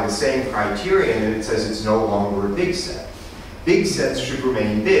apply the same criterion and it says it's no longer a big set. Big sets should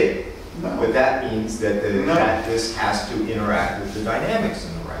remain big, but that means that, that this has to interact with the dynamics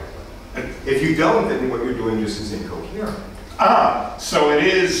in the right way. If you don't, then what you're doing just is incoherent. So it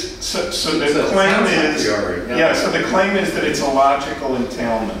is, so the claim is, so the claim is that it's a logical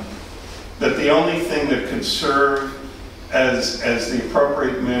entailment. That the only thing that could serve as the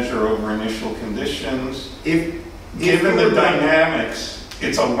appropriate measure over initial conditions, given the dynamics,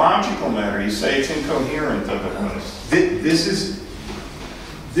 it's a logical matter. You say it's incoherent otherwise.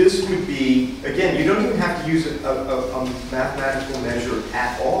 This would be, again, you don't even have to use a mathematical measure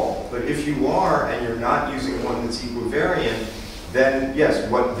at all. But if you are, and you're not using one that's equivariant, then yes,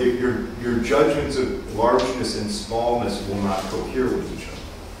 your judgments of largeness and smallness will not cohere with each other.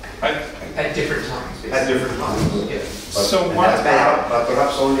 At different times. Basically. At different times. Yeah. So what? But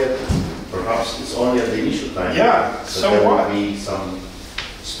perhaps it's only at the initial time. Yeah, so there what? will be some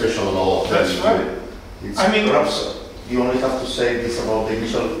special law. That's right. I mean, perhaps you only have to say this about the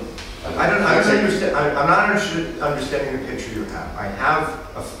initial. I'm not understanding the picture you have. I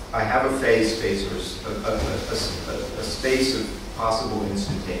have a phase space or a space of possible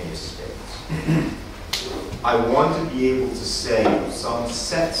instantaneous states. I want to be able to say some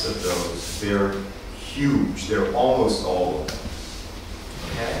sets of those, they're huge, they're almost all of them.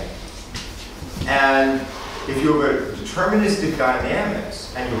 Okay? And if you have a deterministic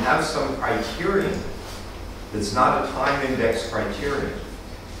dynamics and you have some criterion that's not a time index criterion,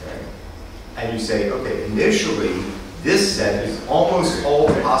 okay? And you say, okay, initially, this set is almost all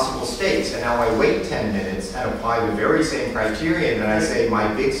the possible states, and now I wait 10 minutes and apply the very same criterion, and I say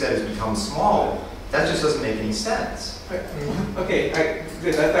my big set has become small. That just doesn't make any sense. Okay,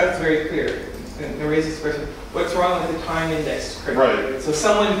 that's very clear. And there raises the question, what's wrong with the time index criterion? Right. So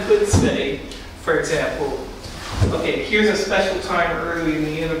someone could say, for example, okay, here's a special time early in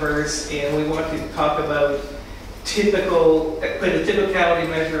the universe, and we want to talk about put a typicality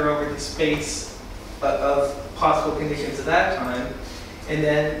measure over the space of possible conditions at that time, and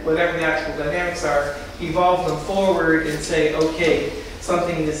then whatever the actual dynamics are, evolve them forward and say, okay,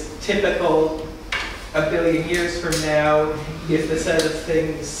 something is typical a billion years from now if the set of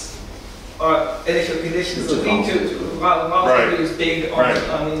things initial conditions that lead to velocity is big on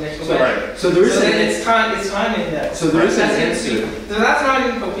the initial measure. So there is then it's time index. So there is an answer. So that's not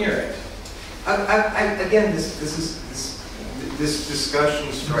incoherent. Again, this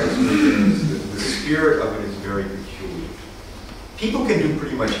discussion strikes me as the spirit of it is very peculiar. People can do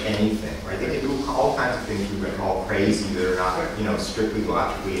pretty much anything, right? They can do all kinds of things we would call crazy that are not, strictly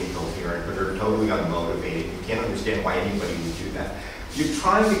logically incoherent, but are totally unmotivated. You can't understand why anybody would do that. You're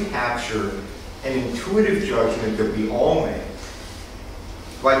trying to capture an intuitive judgment that we all make.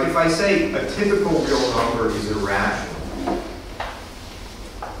 Like if I say a typical real number is irrational,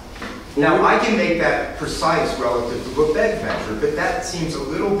 now I can make that precise relative to a Begg measure, but that seems a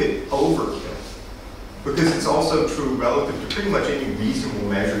little bit overkill. Because it's also true relative to pretty much any reasonable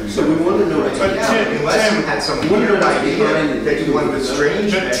measure. So we want to know, But Yeah, unless you had some weird idea that you wanted a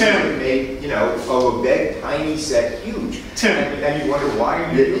strange But measure Tim- to make, you know, a big tiny set huge. Tim. And you wonder why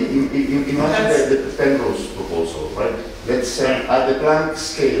are you doing it? Imagine the Penrose proposal, right? Let's say at the Planck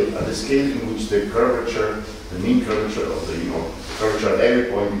scale, at the scale in which the curvature, the mean curvature of the, curvature at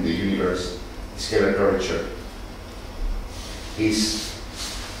every point in the universe, scalar curvature, is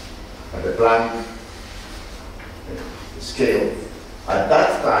at the Planck scale. At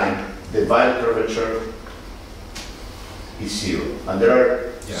that time, the Weyl curvature is 0. And there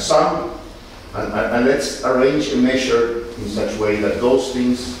are some, and let's arrange a measure in such a way that those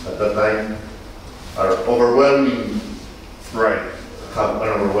things at that time are overwhelming, Right. have an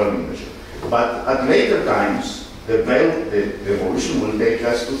overwhelming measure. But at later times, the evolution will take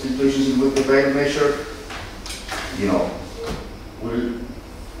us to situations in which the Weyl measure,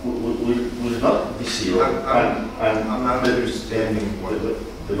 will not be 0. I'm not understanding what the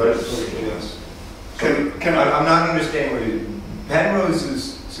Weyl yes. Can I? I'm not understanding what it,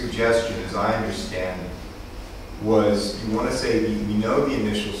 Penrose's suggestion, as I understand it, was you want to say we know the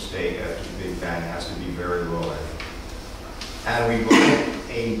initial state after the Big Bang has to be very low energy. And we look at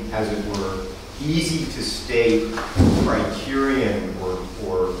a, as it were, easy to state criterion or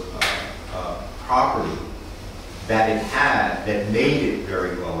property that it had that made it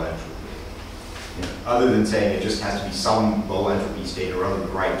very low entropy. Other than saying it just has to be some low entropy state or only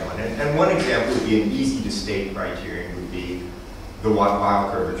the right one. And one example would be an easy to state criterion would be the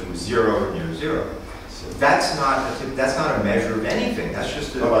Weyl curvature was 0 or near 0. So that's not a measure of anything. That's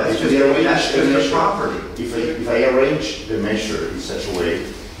just a, that's just a property. If I arrange the measure in such a way,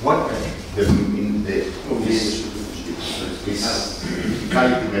 What thing? this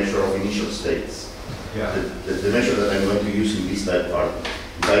typicality measure of initial states, Yeah. the measure that I'm going to use in this type part,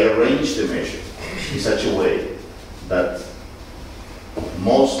 if I arrange the measure in such a way that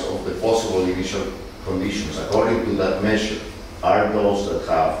most of the possible initial conditions according to that measure are those that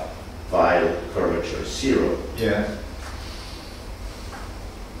have Weyl curvature 0, Yeah.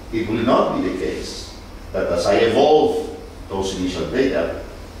 it will not be the case that as I evolve those initial data,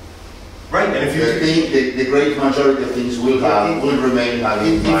 Right. And if you the great majority of things will remain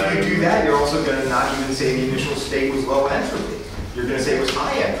having if you do that, you're also going to not even say the initial state was low entropy. You're going to say it was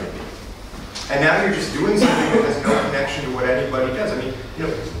high entropy. And now you're just doing something that has no connection to what anybody does. I mean,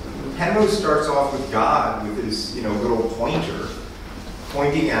 Penrose starts off with God with his, little pointer,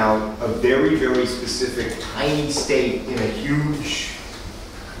 pointing out a very, very specific tiny state in a huge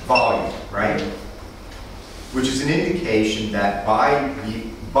volume, right? Which is an indication that by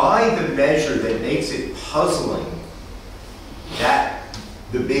the measure that makes it puzzling that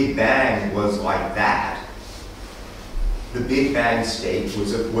the Big Bang was like that, the Big Bang state had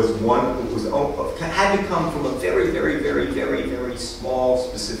to come from a very, very, very, very, very small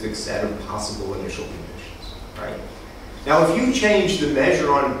specific set of possible initial conditions, right? Now, if you change the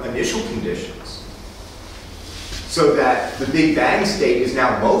measure on initial conditions so that the Big Bang state is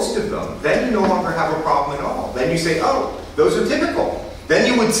now most of them, then you no longer have a problem at all. Then you say, oh, those are typical.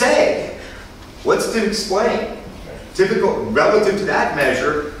 Then you would say, what's to explain? Typical, relative to that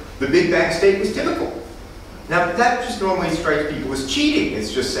measure, the Big Bang state was typical. Now, that just normally strikes people as cheating.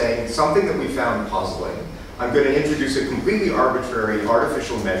 It's just saying something that we found puzzling. I'm going to introduce a completely arbitrary,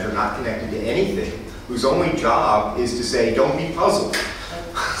 artificial measure not connected to anything, whose only job is to say, don't be puzzled.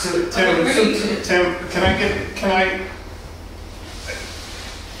 So, Tim,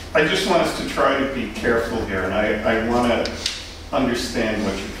 I just want us to try to be careful here, and I want to understand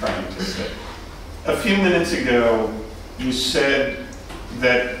what you're trying to say. A few minutes ago, you said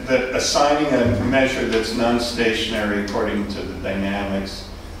that assigning a measure that's non-stationary according to the dynamics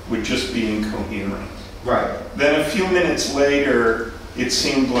would just be incoherent. Right. Then a few minutes later, it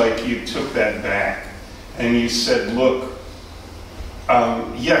seemed like you took that back and you said, look,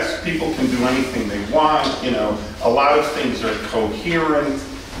 yes, people can do anything they want, a lot of things are coherent,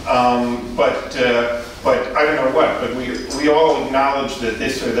 but I don't know what, but we all acknowledge that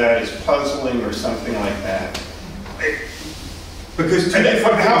this or that is puzzling or something like that. Because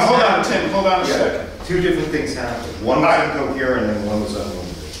hold on, Tim, hold on a second. Two different things happened. One was incoherent and one was unlimited.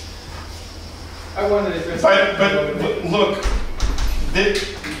 I wanted to address But look,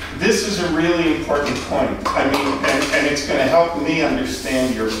 this is a really important point. I mean, and it's going to help me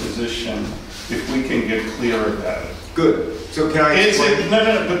understand your position if we can get clear about it. Good. So can I explain?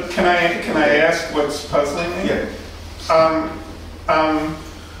 No, but can I ask what's puzzling me? Yeah.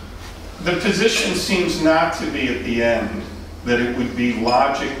 The position seems not to be at the end that it would be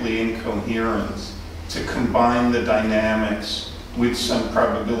logically incoherent to combine the dynamics with some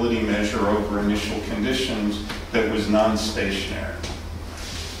probability measure over initial conditions that was non-stationary.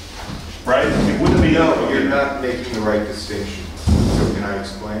 Right? It wouldn't be No, you're not making the right distinction. So can I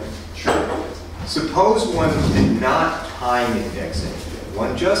explain? Sure. Suppose one did not time index anything.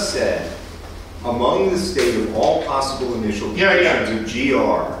 One just said, among the state of all possible initial conditions of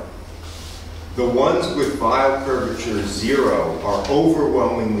GR, the ones with Weyl curvature 0 are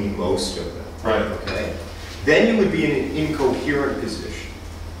overwhelmingly most of them. Right. Okay? Then you would be in an incoherent position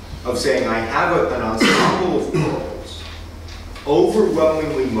of saying, I have an ensemble of worlds.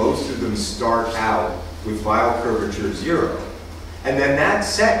 Overwhelmingly most of them start out with Weyl curvature 0. And then that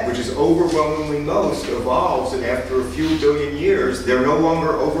set, which is overwhelmingly most, evolves, and after a few billion years, they're no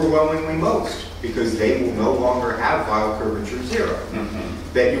longer overwhelmingly most, because they will no longer have Weyl curvature 0.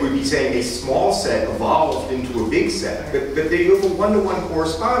 Mm-hmm. That you would be saying a small set evolved into a big set, but you have a one-to-one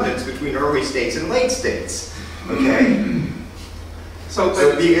correspondence between early states and late states. Okay?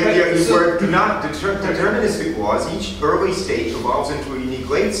 Deterministic laws, each early state evolves into a unique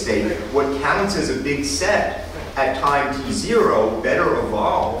late state. What counts as a big set at time t0 better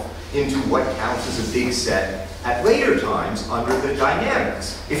evolve into what counts as a big set at later times under the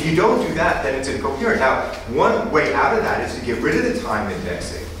dynamics. If you don't do that, then it's incoherent. Now, one way out of that is to get rid of the time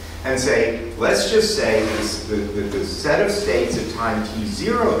indexing and say, let's just say the set of states at time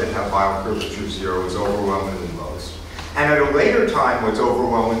t0 that have Weyl curvature 0 is overwhelmingly most. And at a later time, what's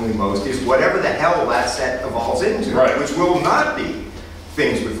overwhelmingly most is whatever the hell that set evolves into, which will not be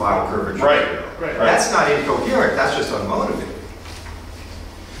things with Weyl curvature 0. Right. That's not incoherent, that's just unmotivated.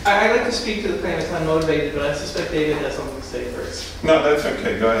 I'd like to speak to the claim it's unmotivated, but I suspect David has something to say first. No, that's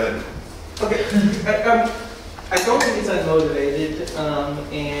okay. Go ahead. Okay. I don't think it's unmotivated,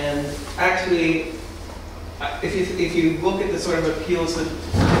 and actually, if you look at the sort of appeals that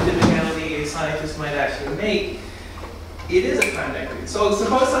typicality a scientist might actually make, it is a time equity. So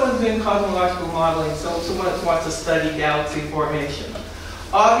suppose someone's doing cosmological modeling, so someone wants to study galaxy formation.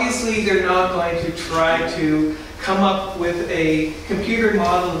 Obviously, they're not going to try to come up with a computer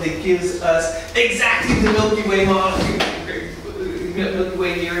model that gives us exactly the Milky Way model, Milky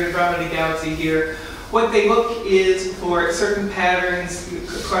Way here, Andromeda Galaxy here. What they look is for certain patterns,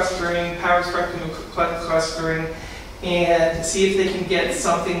 clustering, power spectrum clustering, and see if they can get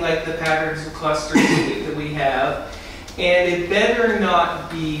something like the patterns of clustering that we have. And it better not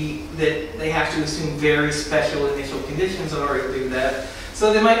be that they have to assume very special initial conditions in order to do that.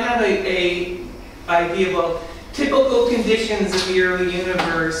 So they might have a idea about typical conditions of the early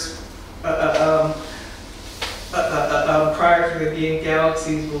universe prior to there being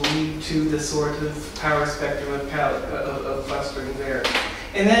galaxies will lead to the sort of power spectrum of clustering there.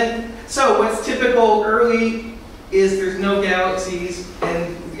 And then, so what's typical early is there's no galaxies,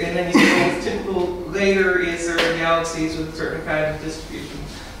 and then you say what's typical later is there are galaxies with a certain kind of distribution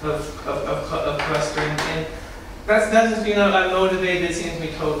of clustering. And that doesn't mean I'm unmotivated, it seems to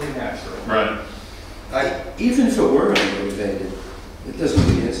me totally natural. Right. Even if it were unmotivated, it doesn't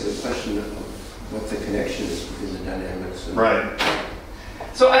really answer the question of what the connection is between the dynamics. Right.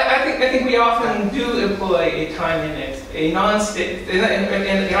 So I think we often do employ a time index, a non-state,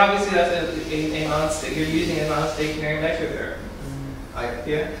 and obviously that's a non-state. You're using a non-stationary measure there.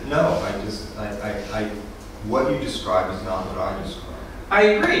 What you describe is not what I describe. I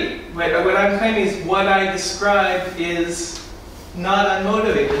agree, but what I'm claiming is what I described is not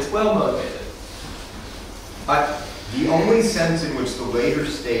unmotivated, it's well motivated. The only sense in which the later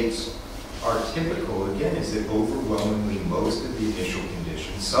states are typical, again, is that overwhelmingly most of the initial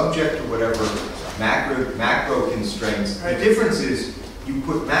conditions, subject to whatever macro constraints. The difference is you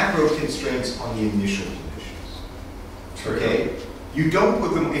put macro constraints on the initial conditions. Okay? You don't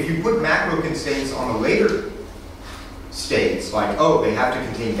put them, if you put macro constraints on the later states, like, oh, they have to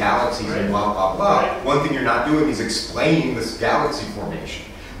contain galaxies and blah, blah, blah. One thing you're not doing is explaining this galaxy formation.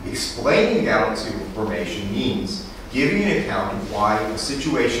 Explaining galaxy formation means giving an account of why a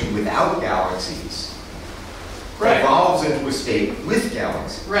situation without galaxies evolves into a state with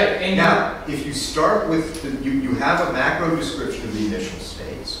galaxies. And now, if you start with, you have a macro description of the initial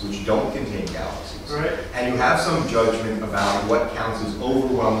states, which don't contain galaxies, and you have some judgment about what counts as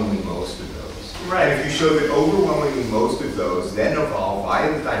overwhelmingly most of those. And if you show that overwhelmingly most of those then evolve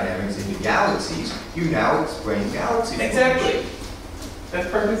via the dynamics into galaxies, you now explain galaxy formation. Exactly. That's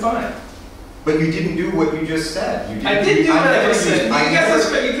perfectly fine. But you didn't do what you just said. I did do what I just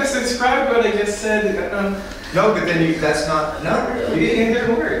said. You just described what I just said. No, but then that's not, no. You didn't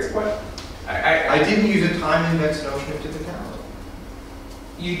hear words. What? I didn't use a time index notion of typicality.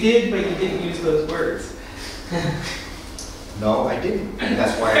 You did, but you didn't use those words. No, I didn't. And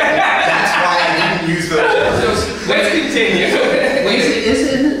that's why I didn't use those words. Let's continue.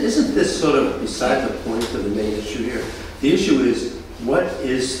 Isn't this sort of beside the point of the main issue here? The issue is, what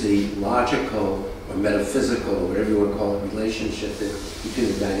is the logical or metaphysical, or whatever you want to call it, relationship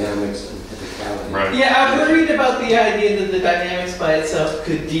between the dynamics and typicality? Right. Yeah, I'm worried about the idea that the dynamics by itself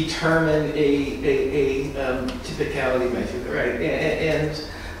could determine a typicality measure, right? And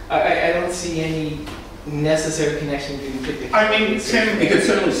I don't see any necessary connection between typicality. I mean, Tim, We could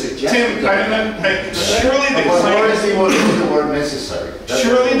certainly suggest Tim, I don't know, surely the What is claim, the word necessary? That's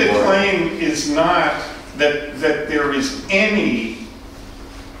surely the word. claim is not that there is any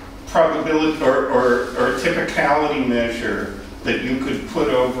probability or typicality measure that you could put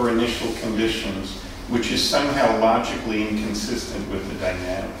over initial conditions, which is somehow logically inconsistent with the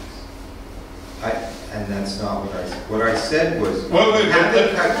dynamics. And that's not what I said. What I said was, Well, have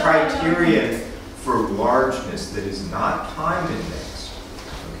a criterion for largeness that is not time indexed,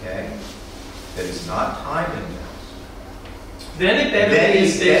 okay? That is not time indexed. Then it better Then be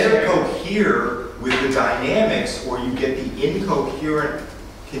it's better stationary. cohere with the dynamics, or you get the incoherent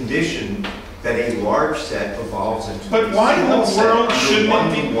condition that a large set evolves into But a why in the small set world under shouldn't it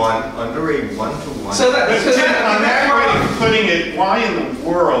be- one-to-one, under a one-to-one. So that- But Tim, on that way of putting it, why in the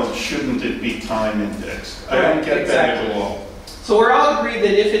world shouldn't it be time indexed? I don't Right, get that at exactly. all. So we're all agreed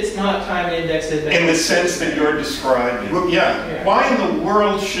that if it's not time indexed, then In the sense that you're describing. Yeah. Why in the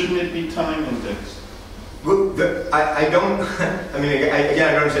world shouldn't it be time indexed? Look, I don't, I mean, again,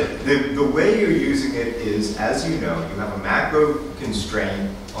 I don't understand. The way you're using it is, as you know, you have a macro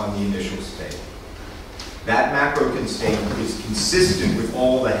constraint on the initial state. That macro constraint is consistent with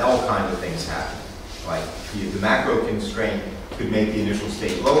all the hell kind of things happening. Like, the macro constraint could make the initial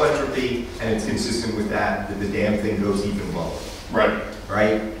state low entropy, and it's consistent with that the damn thing goes even lower. Right.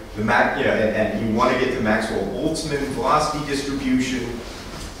 Right? And you want to get to Maxwell-Boltzmann velocity distribution.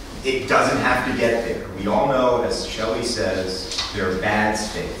 It doesn't have to get there. We all know, as Shelley says, there are bad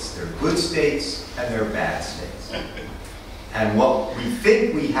states. There are good states and there are bad states. And what we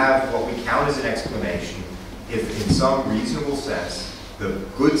think we have, what we count as an explanation, if in some reasonable sense, the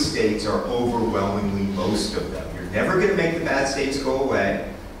good states are overwhelmingly most of them. You're never going to make the bad states go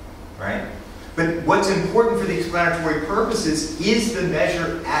away, right? But what's important for the explanatory purposes is the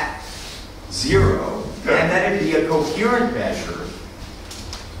measure at zero, and that it be a coherent measure.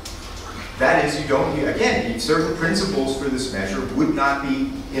 That is, again, certain principles for this measure would not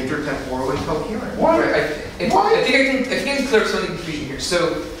be intertemporally coherent. I think I can clear up some of the confusion here.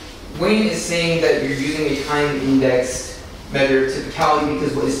 So Wayne is saying that you're using a time-indexed measure of typicality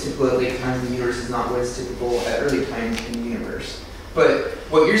because what is typical at late times in the universe is not what is typical at early times in the universe. But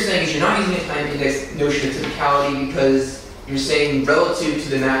what you're saying is you're not using a time-indexed notion of typicality because you're saying relative to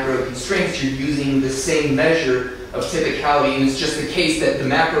the macro constraints, you're using the same measure of typicality, and it's just the case that the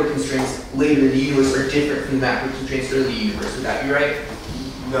macro constraints later in the universe are different from the macro constraints early in the universe. Would that be right?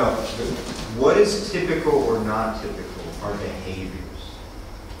 No. What is typical or not typical are behaviors.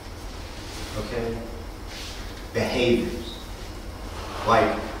 Okay? Behaviors.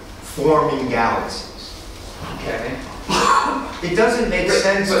 Like forming galaxies. Okay. It doesn't make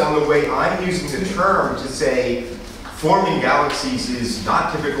sense on the way I'm using the term to say forming galaxies is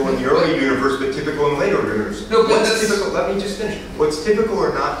not typical in the early universe, but typical in the later universe. No, but What's typical? Let me just finish. What's typical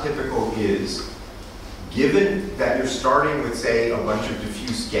or not typical is, given that you're starting with, say, a bunch of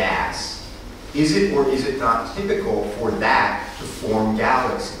diffuse gas, is it or is it not typical for that to form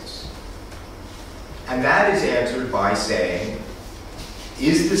galaxies? And that is answered by saying,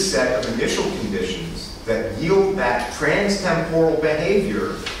 is the set of initial conditions that yield that transtemporal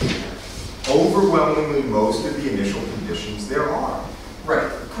behavior overwhelmingly most of the initial conditions there are?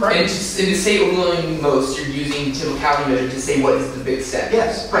 Right. And to say overwhelmingly most, you're using typicality measure to say what is the big set.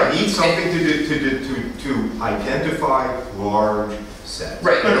 Yes, I need something to identify large sets.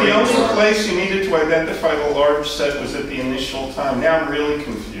 Right. But the only place you needed to identify the large set was at the initial time. Now I'm really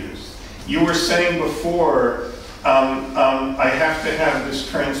confused. You were saying before, I have to have this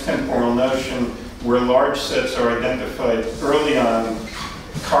transtemporal notion where large sets are identified early on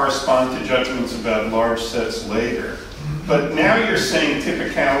correspond to judgments about large sets later. But now you're saying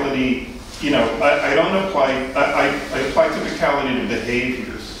typicality, I don't apply, I apply typicality to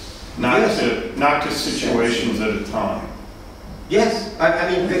behaviors, not to situations at a time. Yes, I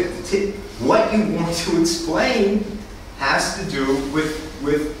mean, what you want to explain has to do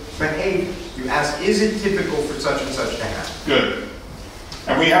with behavior. You ask, is it typical for such and such to happen? Good.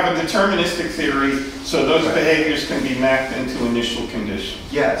 And we have a deterministic theory, so those behaviors can be mapped into initial conditions.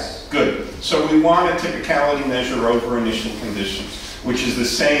 Yes. Good. So we want a typicality measure over initial conditions, which is the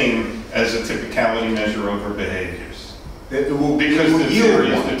same as a typicality measure over behaviors. It will, Because it will the yield theory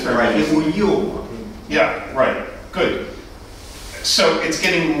is one, deterministic. right? It will yield one. Yeah, right, good. So it's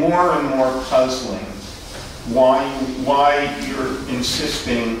getting more and more puzzling why you're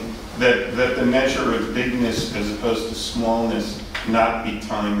insisting that the measure of bigness as opposed to smallness not be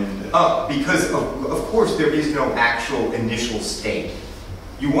time indexed. Because of course there is no actual initial state.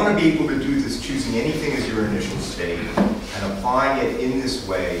 You want to be able to do this, choosing anything as your initial state and applying it in this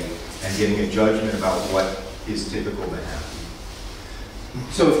way and getting a judgment about what is typical to happen.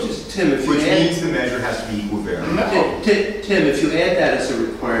 So if just, Tim, if you Which add... means the measure has to be equivariant. No. Tim, if you add that as a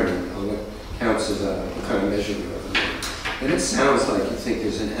requirement on what counts as a kind of measurement, then it sounds like you think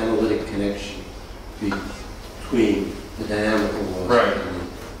there's an analytic connection between the dynamical laws. Right.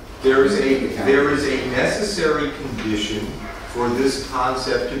 And There is a necessary condition for this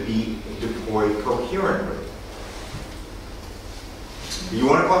concept to be deployed coherently. You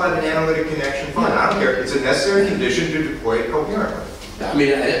want to call that an analytic connection? Fine, I don't care. It's a necessary condition to deploy it coherently. I mean,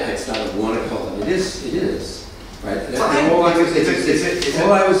 it's not a want to call it. It is, right? And Fine. all I was It's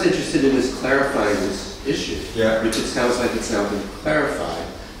interested in is clarifying this issue. Yeah. Which it sounds like it's now been clarified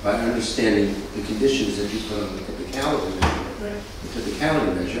by understanding the conditions that you put on the typicality measure. Right. The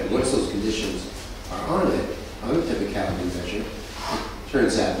typicality measure, and once those conditions are on it, on the typicality measure, it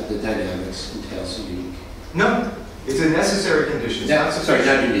turns out that the dynamics entails unique. No, it's a necessary condition. It's not Sorry,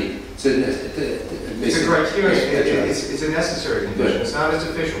 sufficient. not unique. It's a criteria. It's a necessary condition. Good. It's not a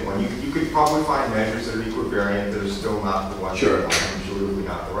sufficient one. You could probably find measures that are equivariant that are still not the ones Sure. that are absolutely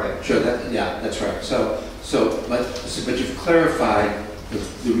not the right. Sure, that's right. But you've clarified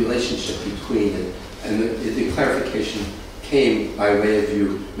the relationship between it, and the clarification came by way of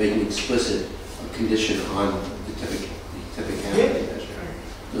you making explicit a condition on the typicality measure.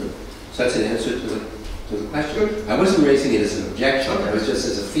 Good. So that's an answer to the question. I wasn't raising it as an objection. It was just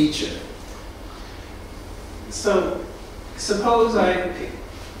as a feature. So, suppose I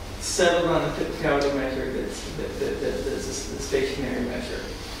settled on a typicality measure that's a stationary measure.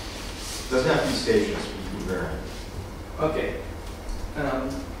 Doesn't have to be stationary, it's equivariant. Okay.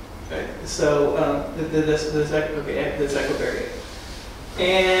 Okay. So that's equivariant.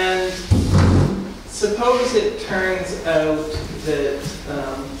 And suppose it turns out that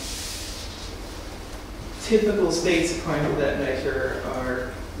typical states according to that measure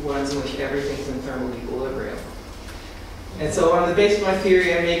are ones in which everything's in thermal equilibrium. And so on the basis of my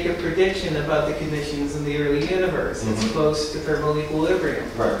theory, I make a prediction about the conditions in the early universe. It's close to thermal equilibrium.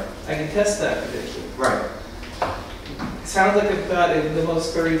 Right. I can test that prediction. Right. It sounds like I've got the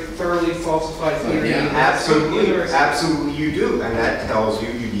most very thoroughly falsified theory. Yeah, in the Absolutely, universe. absolutely you do. And that tells you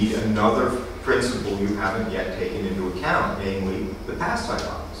you need another principle you haven't yet taken into account, namely the past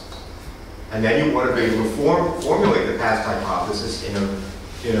hypothesis. And then you want to be able to formulate the past hypothesis in a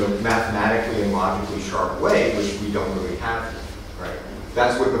mathematically and logically sharp way, which we don't really have here, right?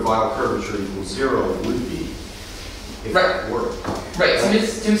 That's what the Weyl curvature equals 0 would be if that worked. Right, so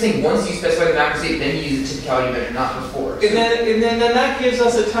Tim's saying once you specify the macro state, then you use the typicality measure, not before. And then that gives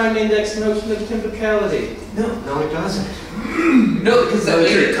us a time index notion of typicality. No, it doesn't. No, because that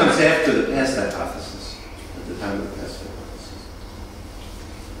It comes after the past hypothesis, at the time of the past hypothesis.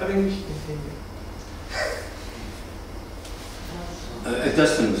 I think we should continue.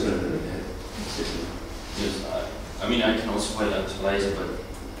 Dustin was going to do that. Yes, I mean, I can also wait until later, but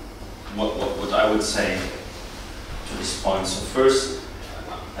what I would say to this point, so first,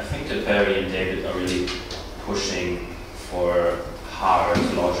 I think that Barry and David are really pushing for hard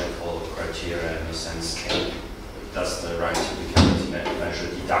logical criteria in the sense that does the right typicality measure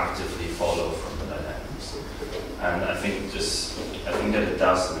deductively follow from the dynamics? And I think that it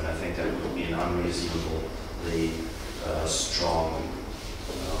doesn't, and I think that would be an unreasonably strong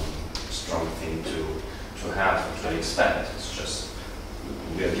thing to have, to expect. It's just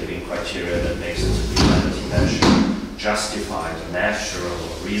we are giving criteria that makes the typicality measure justified, natural,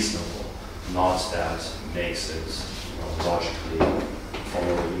 or reasonable, not that makes it logically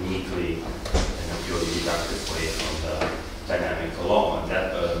follow uniquely in a purely deductive way from the dynamical law, and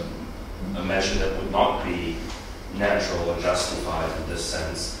that a measure that would not be natural or justified in this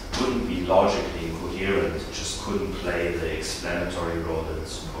sense wouldn't be logically incoherent, it just couldn't play the explanatory role that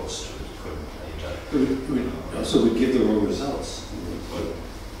it's supposed to. It couldn't play that. It also would give the wrong results.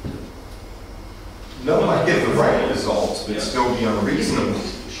 No, I get the right results, but still be unreasonable.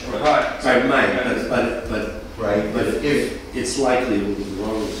 Right. Right, might, but Right? if it's likely it will be the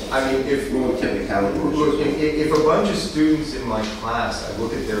wrong results. I mean, if wrong technicality. Look, if a bunch of students in my class, I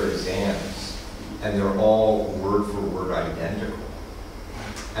look at their exams, and they're all word for word identical,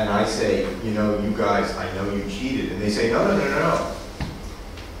 and I say, you guys, I know you cheated, and they say, no.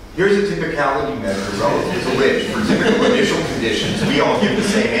 Here's a typicality measure relative to which, for typical initial conditions, we all give the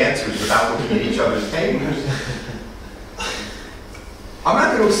same answers without looking at each other's papers. I'm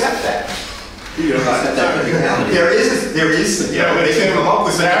not going to accept that. You don't accept that typicality. There is, Yeah, but they can come up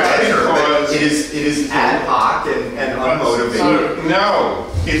with such a measure, but because- it is ad hoc and unmotivated. No,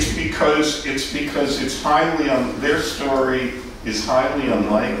 it's because it's highly their story is highly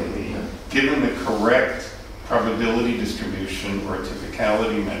unlikely, given the correct probability distribution or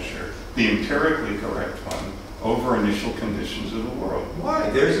typicality measure, the empirically correct one, over initial conditions of the world. Why?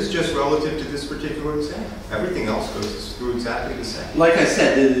 Theirs is just relative to this particular exam. Everything else goes through exactly the same. Like I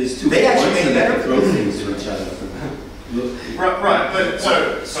said, there are these two They actually points make and they better can throw things to each other. Right, but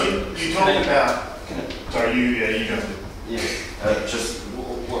so you talked about, sorry, you go. Yeah, just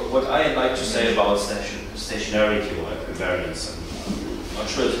what I like to say about stationarity or equivariance, and I'm not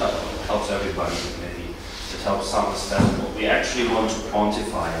sure it helps everybody, but maybe it helps some understand what we actually want to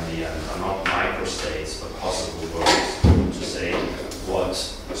quantify in the end are not microstates, but possible worlds, to say what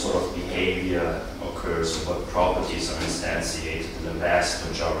sort of behavior occurs, what properties are instantiated in the vast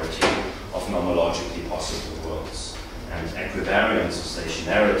majority of nomologically possible worlds. And equivariance or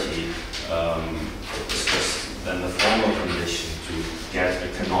stationarity is just then the formal condition to get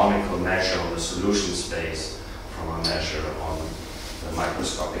a canonical measure on the solution space from a measure on the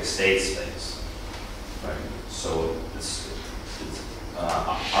microscopic state space. Right? So it's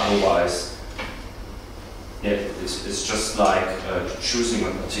otherwise, yeah, it's just like choosing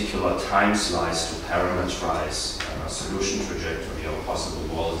a particular time slice to parameterize a solution trajectory or possible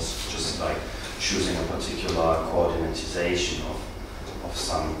worlds, just like choosing a particular coordinatization of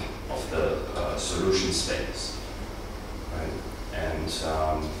some of the solution space, right? And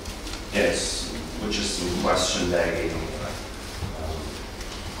yes, which is some question begging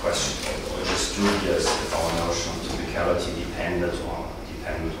question, or just dubious if our notion of typicality depended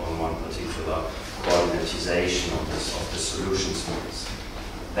on one particular coordinatization of the solution space.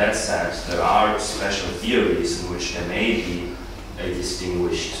 That said, there are special theories in which there may be a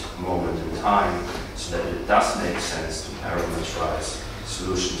distinguished moment in time, so that it does make sense to parameterize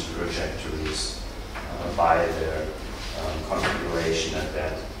solution trajectories by their configuration at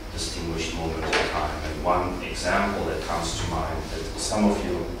that distinguished moment in time. And one example that comes to mind that some of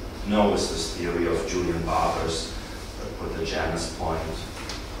you know is this theory of Julian Barber's with the Janus point.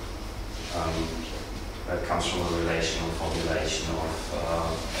 That comes from a relational formulation of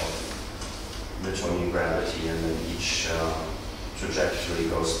Newtonian gravity, and then each trajectory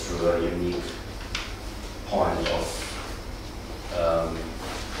goes through a unique point of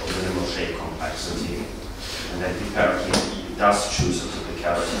minimal shape complexity. And then he does choose a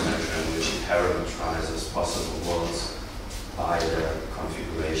typicality measure in which he parameterizes possible worlds by their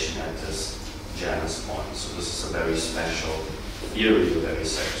configuration at this Janus point. So this is a very special theory, a very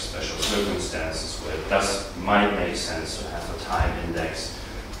special circumstances where it might make sense to have a time index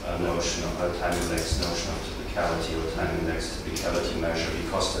notion of a time index notion of typicality or time index typicality measure,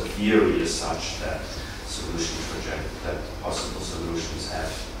 because the theory is such that possible solutions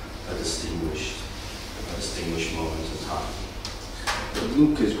have a distinguished moment in time.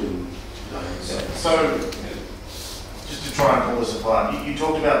 Luke has been So, just to try and pull this apart, you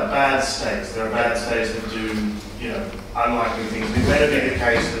talked about bad states. There are bad states that do, unlikely things. It better be the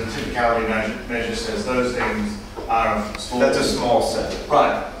case that the typicality measure says those things are small. That's a small set.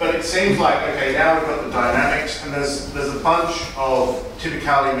 Right, but it seems like, okay, now we've got the dynamics, and there's a bunch of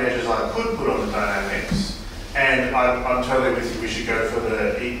typicality measures I could put on the dynamics, and I'm totally with you, we should go for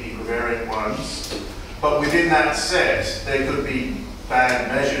the equivariant ones. But within that set, there could be bad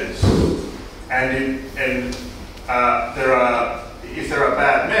measures, and if there are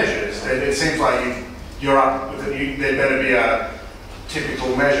bad measures, then it seems like you're up with it. There better be a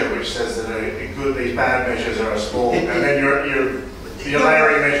typical measure which says that these bad measures are small, and then you're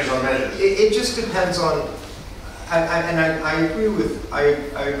layering measures on measures. It just depends on, I agree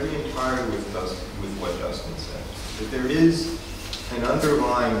entirely with what Justin said. That there is an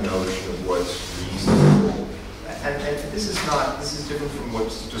underlying notion of what's reasonable, and this is different from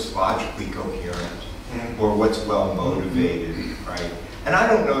what's just logically coherent or what's well motivated, right? And I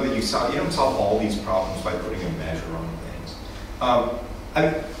don't know that you don't solve all these problems by putting a measure on things.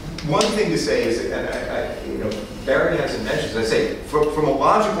 One thing to say is that, Barry has some measures. I say, from a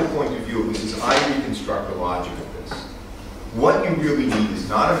logical point of view, at least as I reconstruct the logic of this, what you really need is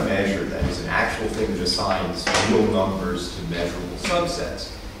not a measure that is an actual thing that assigns real numbers to measurable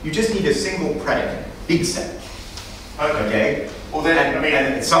subsets. You just need a single predicate, big set. Okay? Well then,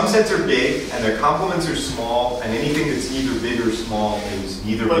 and some sets are big, and their complements are small, and anything that's neither big or small is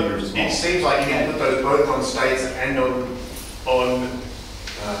neither big or small. It seems like you can put those both on states and on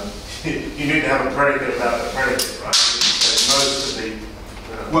you need to have a predicate about the predicate, right? Most of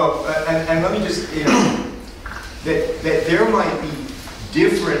the Well, and let me just, you know, that there might be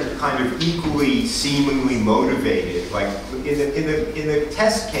different kind of equally seemingly motivated, like in the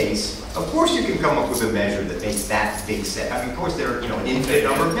test case, of course you can come up with a measure that makes that big set. I mean, of course there are, you know, an infinite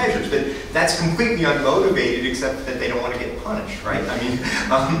number of measures, but that's completely unmotivated except that they don't want to get punished, right? I mean,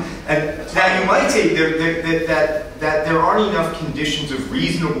 and now you might say that there aren't enough conditions of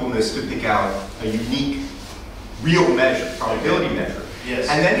reasonableness to pick out a unique real measure, probability measure. Yes.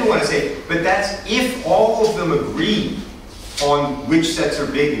 And then you want to say, but that's if all of them agree on which sets are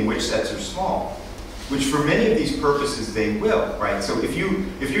big and which sets are small, which for many of these purposes they will, right? So if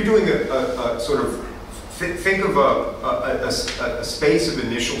you're doing a sort of, think of a space of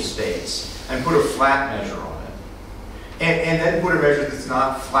initial states and put a flat measure on it, and then put a measure that's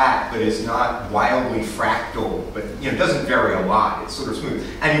not flat, but is not wildly fractal, but you know, doesn't vary a lot, it's sort of smooth,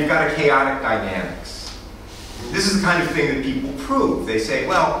 and you've got a chaotic dynamics. This is the kind of thing that people prove. They say,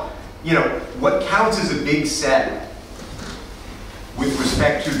 well, you know, what counts as a big set with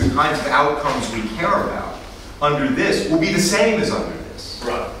respect to the kinds of outcomes we care about under this will be the same as under this.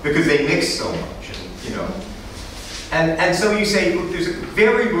 Right. Because they mix so much, and, you know. And so you say, look, there's a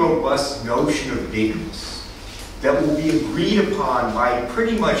very robust notion of bigness that will be agreed upon by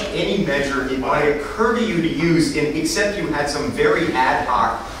pretty much any measure it might occur to you to use, except you had some very ad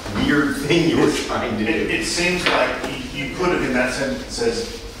hoc weird thing you were trying to do. It seems like you could have, in that sentence,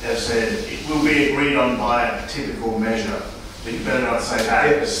 have said it will be agreed on by a typical measure, but you better not say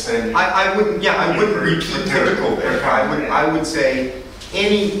that. I wouldn't. Yeah, I wouldn't repeat typical there. I would say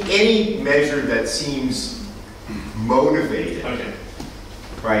any measure that seems motivated. Okay.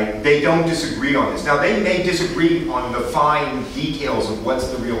 Right? They don't disagree on this. Now they may disagree on the fine details of what's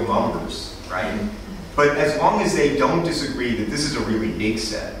the real numbers, right? But as long as they don't disagree that this is a really big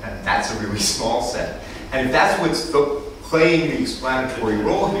set and that's a really small set, and if that's what's playing the explanatory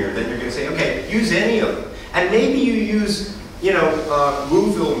role here, then you're going to say, okay, use any of them. And maybe you use, you know,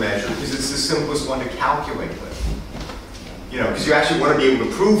 Loewer measure because it's the simplest one to calculate with. You know, because you actually want to be able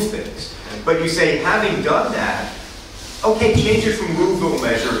to prove things. But you say, having done that, okay, change it from Loewer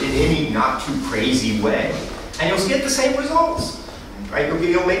measure in any not too crazy way, and you'll get the same results, right?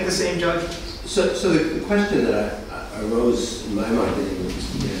 You'll make the same judgments. So the question that arose in my mind,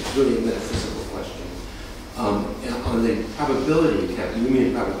 is really a metaphysical question. On the probability account, the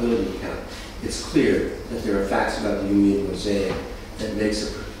Jungian probability account, it's clear that there are facts about the Jungian mosaic that makes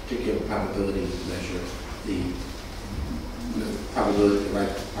a particular probability measure the probability, the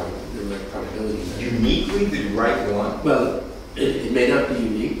right probability measure. Uniquely, the right one? Well, it may not be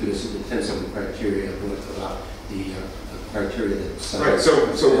unique because it depends on the criteria about the criteria that. Right.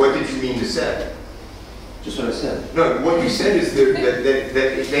 So what did you mean to say? Just what I said. No, what you said is that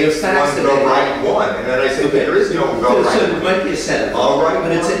it makes one the right one, and then I said okay. There is no the right one. So it might be a set of all right,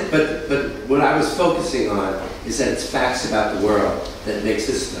 but what I was focusing on is that it's facts about the world that makes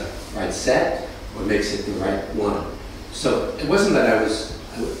this the right set or makes it the right one. So it wasn't that I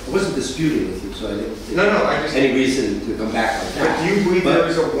wasn't disputing with you, so I didn't think any reason to come back on that. But do you believe there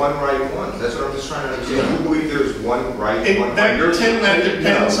is a one right one? That's what I'm just trying to understand. Do you believe there's one right one? Tim, that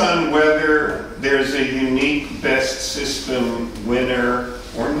depends on whether there's a unique best system winner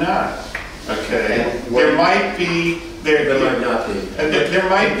or not. Okay? There might be. There might not be. There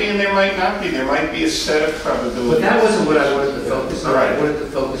might be and there might not be. There might be a set of probabilities. But that wasn't what I wanted to focus on. Right. I wanted to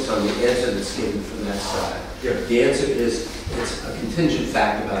focus on the answer that's given from that side. Yeah. The answer is it's a contingent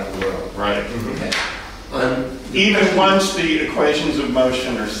fact about the world. Right. Okay. Even once the equations of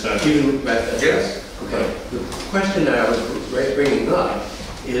motion are studied. Even yes. Okay. The question that I was bringing up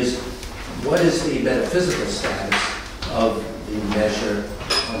is what is the metaphysical status of the measure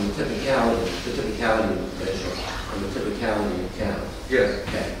on the typicality measure on the typicality account? Yes.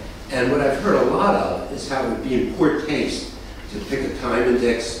 Okay. And what I've heard a lot of is how it would be in poor taste to pick a time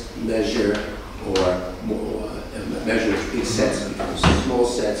index measure or measure big sets become small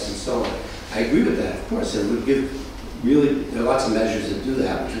sets and so on. I agree with that, of course. It would give really, there are lots of measures that do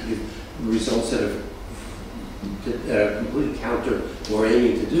that, which would give results that are completely counter what we're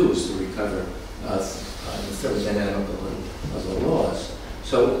aiming to do is to recover the thermodynamical and other laws.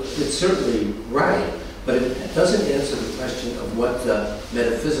 So it's certainly right, but it doesn't answer the question of what the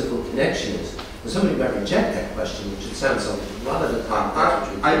metaphysical connection is. And somebody might reject that question, which it sounds like a lot of the time.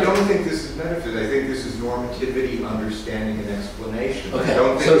 I don't think this is metaphysics. I think this is normativity, understanding, and explanation. Okay. I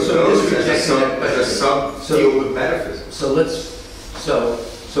don't think so those as a sub-field of metaphysics.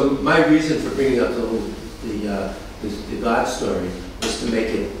 So my reason for bringing up the God story was to make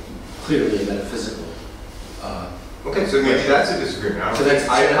it clearly a metaphysical Okay, so maybe that's a disagreement. So that's-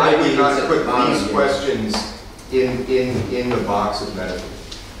 I would not that's put at the bottom these here. questions in the box of metaphysics.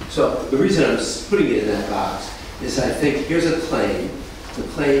 So the reason I'm putting it in that box is I think here's a claim. The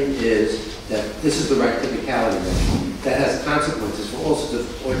claim is that this is the right typicality measure. That has consequences for all sorts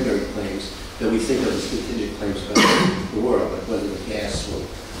of ordinary claims that we think of as contingent claims about the world, like whether the gas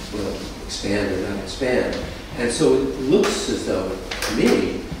will expand or not expand. And so it looks as though, to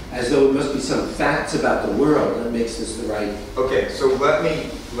me, as though it must be some facts about the world that makes this the right. Okay, so let me,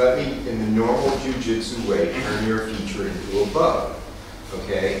 in the normal jujitsu way, turn your feature into a bug.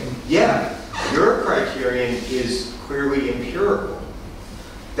 Okay? Yeah, your criterion is clearly empirical.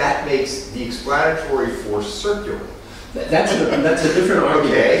 That makes the explanatory force circular. That's a different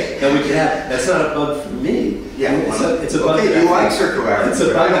argument Okay. that we could have. That's not a bug for me. Yeah, it's a bug. okay, that you I like think- circularity, It's a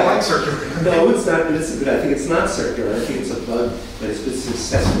but bug. I don't that- like circularity. No, it's not. But I think it's not circular. I think it's a bug that has been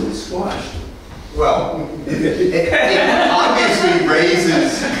successfully squashed. Well, it obviously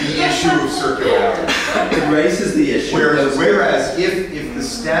raises the issue of circularity. It raises the issue. Whereas if the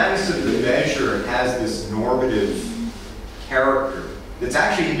status of the measure has this normative character that's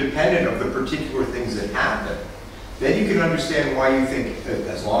actually independent of the particular things that happen, then you can understand why you think that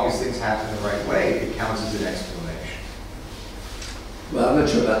as long as things happen the right way, it counts as an explanation. Well, I'm not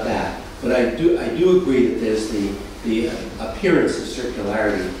sure about that, but I do agree that there's the appearance of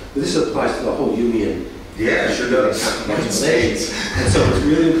circularity. But this applies to the whole union. Yeah, it sure does. Explanation. And so it's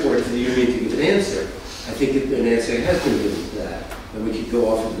really important for the union to give an answer. I think an answer has been given to that, and we could go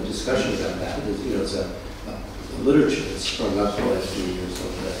off into a discussion about that. It's a literature that's sprung up the last few years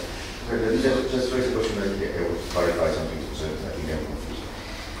over that. Just raise a question. I will clarify something so that I think I'm confused.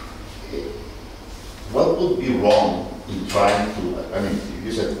 What would be wrong in trying to? I mean,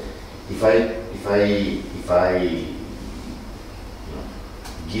 you said if I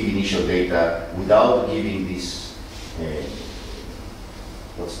give initial data without giving this,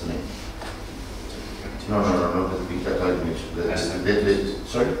 what's the name? No,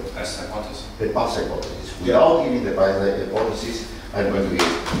 sorry? As hypothesis. The path hypothesis. Without giving the path hypothesis, I'm going to get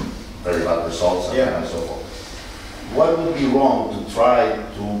very bad results and so forth. What would be wrong to try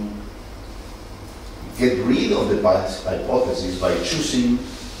to get rid of the path hypothesis by choosing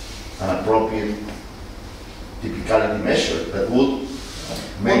an appropriate typicality measure that would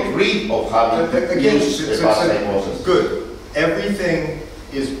make rid of having to use the path hypothesis? Good. Everything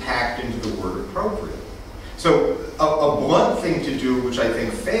is packed into the word appropriate. So a blunt thing to do, which I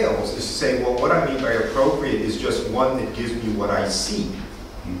think fails, is to say, well, what I mean by appropriate is just one that gives me what I see.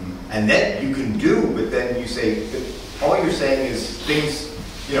 Mm-hmm. And that you can do, but then you say, all you're saying is things,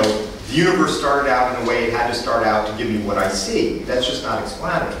 the universe started out in a way it had to start out to give me what I see. That's just not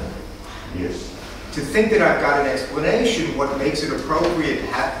explanatory. Yes. To think that I've got an explanation, what makes it appropriate,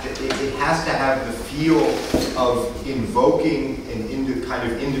 it has to have the feel of invoking an kind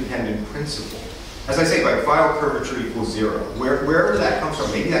of independent principle. As I say, like file curvature equals 0. Wherever that comes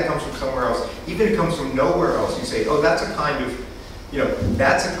from, maybe that comes from somewhere else, even if it comes from nowhere else, you say, oh, that's a kind of,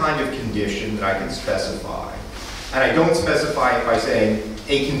 that's a kind of condition that I can specify. And I don't specify it by saying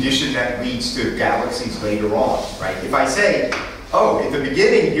a condition that leads to galaxies later on, right? If I say, oh, at the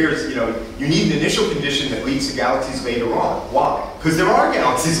beginning, here's, you need an initial condition that leads to galaxies later on. Why? Because there are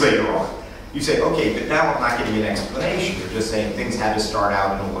galaxies later on. You say, okay, but now I'm not giving an explanation. You're just saying things had to start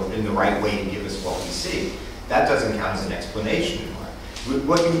out in the right way to give us what we see. That doesn't count as an explanation in mind.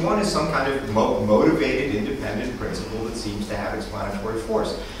 What you want is some kind of motivated, independent principle that seems to have explanatory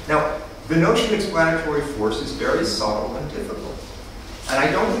force. Now, the notion of explanatory force is very subtle and difficult. And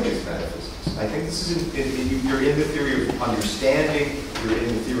I don't think it's metaphysics. I think this is, you're in the theory of understanding, you're in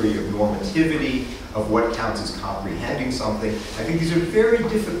the theory of normativity, of what counts as comprehending something. I think these are very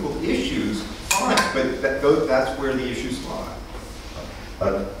difficult issues, fine, but that's where the issues lie.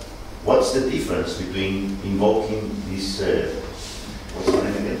 But what's the difference between invoking this, what's the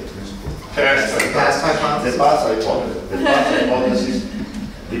name again? Past hypothesis. The past hypothesis. The past hypothesis,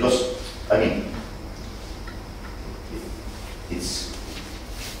 because, I mean,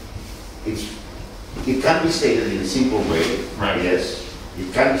 it can be stated in a simple way, Right. Yes.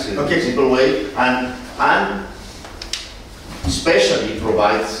 It can be stated in a simple way, and especially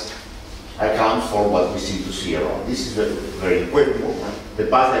provides account for what we seem to see around. This is very important. The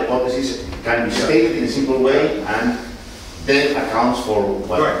path hypothesis can be stated in a simple way and then accounts for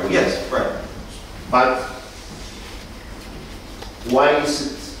what we Yes, right. But why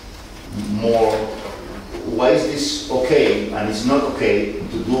is this okay and it's not okay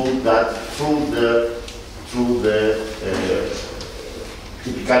to do that through the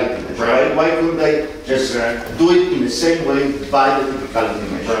typicality measure? Why couldn't I just do it in the same way by the typicality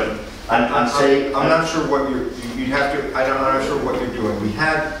measure? Right. and say... I'm not sure what you'd have to, I'm not sure what you're doing. We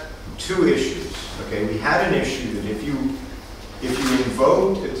had two issues, okay? We had an issue that if you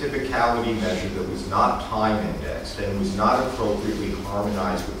invoked a typicality measure that was not time indexed and was not appropriately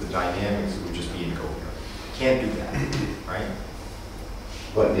harmonized with the dynamics, it would just be incoherent. Can't do that, right?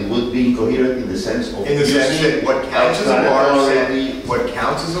 But it would be incoherent in the sense of... In the sense that what counts as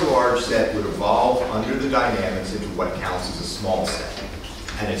a large set would evolve under the dynamics into what counts as a small set.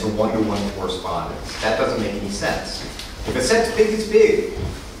 And it's a one-to-one correspondence. That doesn't make any sense. If a set's big, it's big.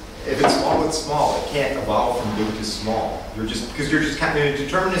 If it's small, it's small. It can't evolve from big to small. Because you're just counting, in a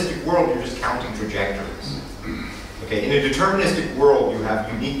deterministic world, you're just counting trajectories. Okay, in a deterministic world, you have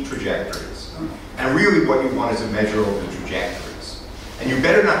unique trajectories. And really what you want is a measure over the trajectories. And you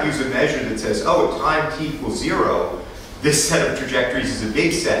better not use a measure that says, oh, at time t equals 0, this set of trajectories is a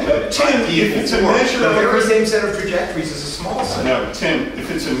big set, but at time t equals 4, the very same set of trajectories is a small set. No, Tim, if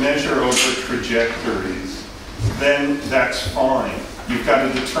it's a measure over trajectories, then that's fine. You've got a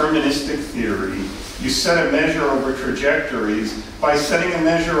deterministic theory. You set a measure over trajectories by setting a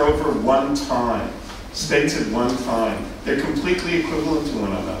measure over one time. States at one time. They're completely equivalent to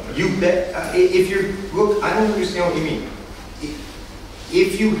one another. You bet. If you're, look, I don't understand what you mean.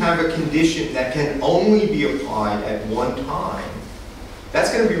 If you have a condition that can only be applied at one time,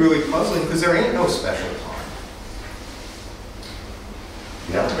 that's going to be really puzzling because there ain't no special time.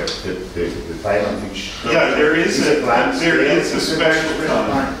 Yeah, but the time on which... Yeah, there is a special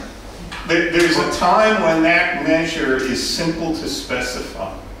time. There's a time when that measure is simple to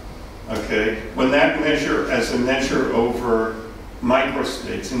specify. Okay? When that measure, as a measure over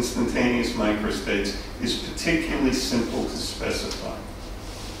microstates, instantaneous microstates, is particularly simple to specify.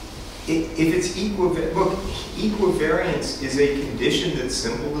 If it's equivariance is a condition that's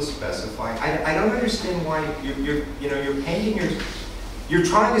simple to specify. I don't understand why you're painting you're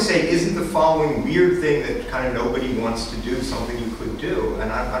trying to say, isn't the following weird thing that kind of nobody wants to do something you could do?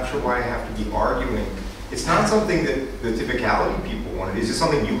 And I'm not sure why I have to be arguing. It's not something that the typicality people wanted. Is it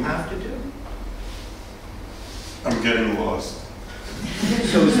something you have to do? I'm getting lost.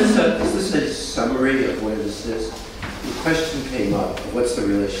 So is this a summary of where this is? The question came up of what's the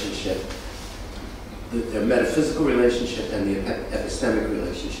relationship, the metaphysical relationship and the epistemic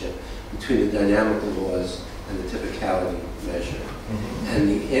relationship between the dynamical laws and the typicality measure. Mm-hmm. And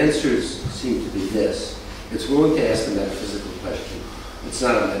the answers seem to be this. It's willing to ask the metaphysical question. It's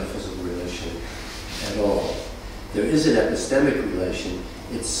not a metaphysical relation at all. There is an epistemic relation.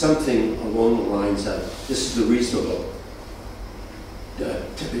 It's something along the lines of, this is the reasonable,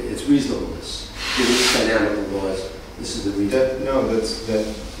 it's reasonableness. Given the dynamical laws, this is the reason.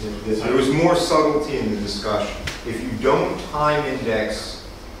 There was more subtlety in the discussion. If you don't time index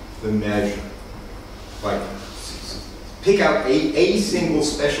the measure, like pick out a single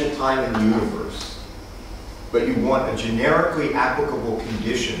special time in the universe, but you want a generically applicable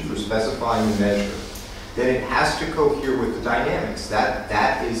condition for specifying the measure, then it has to cohere with the dynamics.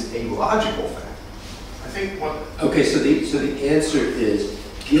 That is a logical fact. I think what... Okay, so the answer is,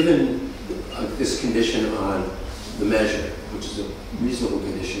 given this condition on the measure, which is a reasonable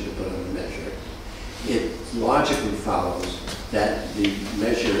condition to put on the measure, it logically follows that the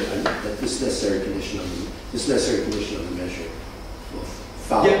measure, that this necessary condition on the measure will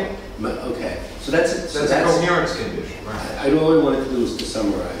follow. Yeah. Okay, so that's a coherence condition, right? All I wanted to do was to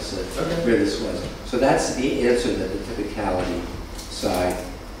summarize where this was. So that's the answer that the typicality side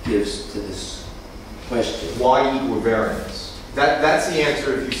gives to this question. Why equivariance? That's the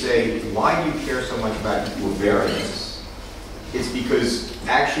answer if you say, why do you care so much about equivariance? It's because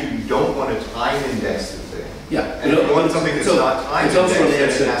actually you don't want to time index the thing. Yeah. And if you want something that's not time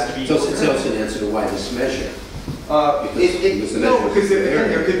indexed, it has to be It's also an answer to why this measure. Because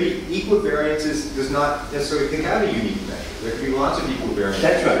there could be equivariances does not necessarily think out a unique measure. There could be lots of equivariances.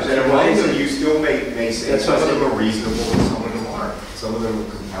 That's right. And among them, you still may say some of them are reasonable and some of them aren't. Some of them are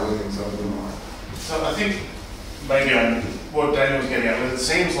compelling and some of them aren't. So I think maybe what Daniel was getting at was it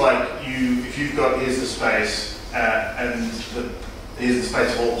seems like if you've got here's the space here's the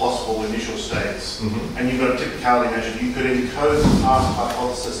space of all possible initial states, and you've got a typicality measure, you could encode the past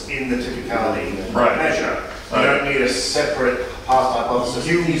hypothesis in the typicality measure. You don't need a separate past hypothesis.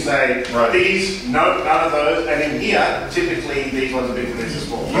 You say these, no, none of those, and in here, typically these ones are big and these are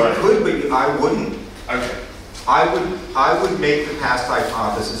small. You could, but I wouldn't. Okay. I would make the past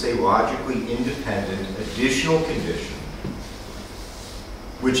hypothesis a logically independent additional condition,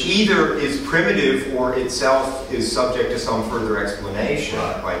 which either is primitive or itself is subject to some further explanation.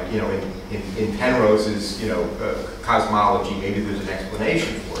 Like, in Penrose's, cosmology, maybe there's an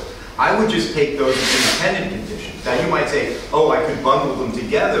explanation for it. I would just take those as independent conditions. Now you might say, oh, I could bundle them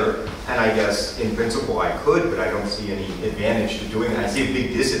together, and I guess in principle I could, but I don't see any advantage to doing that. I see a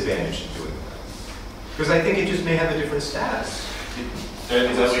big disadvantage to doing that. Because I think it just may have a different status.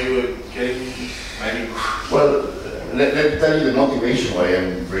 Is that what you were getting, maybe? Well, let me tell you the motivation why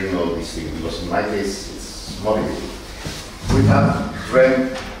I'm bringing all these things, because in my case, it's motivating. We have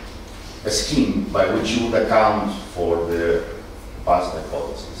dreamt a scheme by which you would account for the past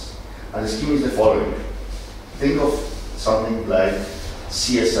hypothesis. And the scheme is the following. Think of something like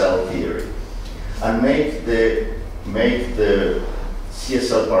CSL theory, and make the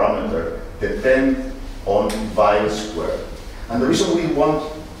CSL parameter depend on Hvar squared. And the reason we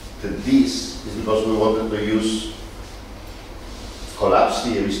wanted this is because we wanted to use collapse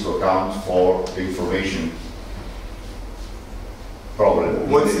theories to account for the information problem.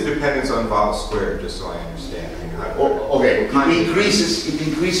 What's the dependence on Hvar squared, just so I understand? Okay, it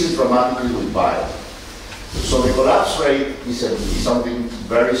increases dramatically with Hvar. So the collapse rate is something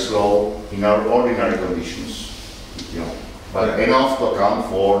very slow in our ordinary conditions, but enough to account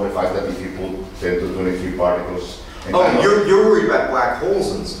for the fact that if you put 10 to 23 particles. Oh, you're worried about black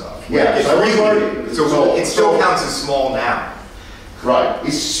holes and stuff. Yeah, it's really, so it still counts as small now. Right,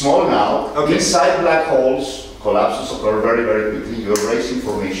 it's small now. Okay. Inside black holes, collapses occur very, very quickly. You erase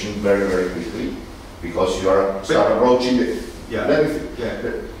information very, very quickly because you are start approaching the. Yeah.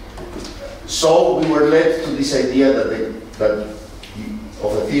 So we were led to this idea that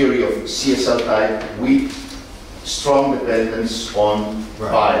of a theory of CSL type with strong dependence on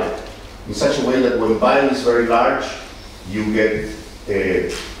Hvar, in such a way that when Hvar is very large, you get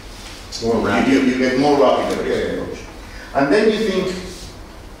more rapid approach. And then you think,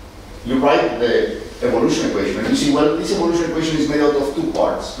 you write the evolution equation, and you see, well, this evolution equation is made out of two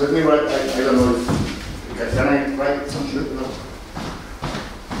parts. Let me write, I don't know, can I write something? No.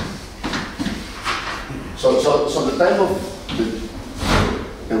 So the type of,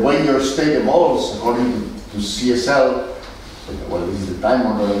 the way your state evolves according to CSL, well, this is the time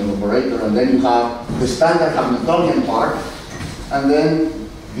operator, and then you have the standard Hamiltonian part, and then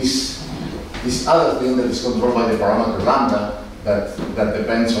this other thing that is controlled by the parameter lambda that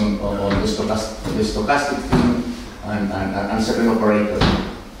depends on the stochastic thing and certain operator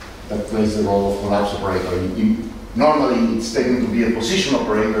that plays the role of collapse operator. Normally, it's taken to be a position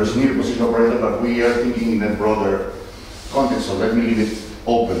operator, a near position operator, but we are thinking in a broader context, so let me leave it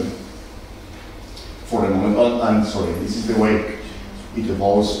open for a moment. I'm sorry, this is the way it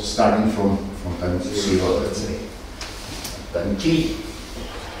evolves, starting from time to 0, let's say. Then t,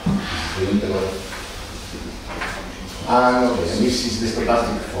 the integral. And this is the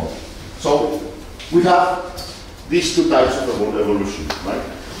stochastic form. So we have these two types of evolution, right?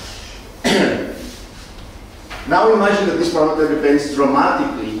 Now imagine that this parameter depends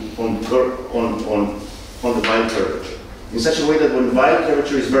dramatically on the Hvar curvature, in such a way that when Hvar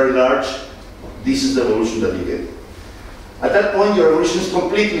curvature is very large, this is the evolution that you get. At that point, your evolution is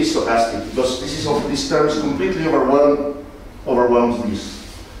completely stochastic, because this term is completely overwhelms this.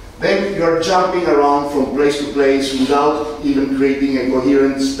 Then you are jumping around from place to place without even creating a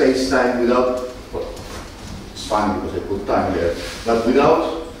coherent space-time, without, well, it's fine because I put time there, but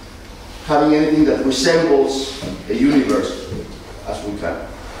without having anything that resembles a universe as we can.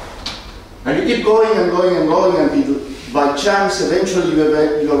 And you keep going and going and going until, by chance, eventually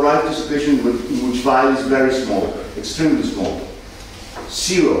you arrive to a situation in which Hvar is very small, extremely small,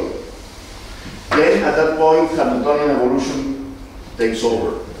 0. Then at that point, Hamiltonian evolution takes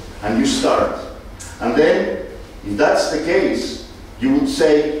over, and you start. And then, if that's the case, you would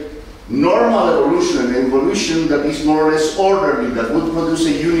say normal evolution, an evolution that is more or less orderly, that would produce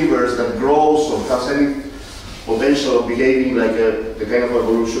a universe that grows or has any potential of behaving like the kind of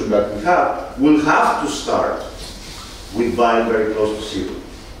evolution that we have, will have to start with Hvar very close to 0.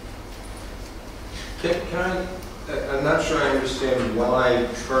 I'm not sure I understand why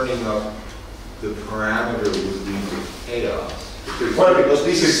turning up the parameter would lead to chaos. Well, because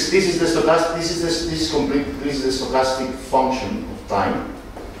this is the stochastic function of time,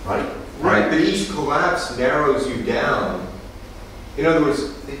 right? Right, but each collapse narrows you down. In other words,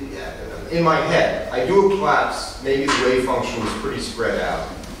 in my head, I do a collapse, maybe the wave function was pretty spread out,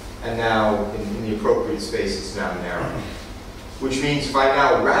 and now in the appropriate space it's now narrow. Which means if I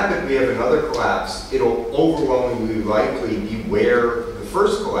now rapidly have another collapse, it'll overwhelmingly likely be where the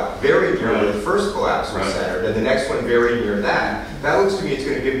first collapse, very near where the first collapse was centered, and the next one very near that. That looks to me it's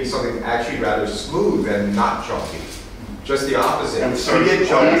going to give me something actually rather smooth and not chunky. Just the opposite. And so to get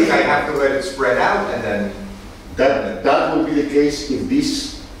chunky, I have to let it spread out, and then that will be the case if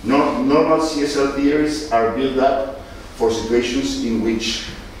these normal CSL theories are built up for situations in which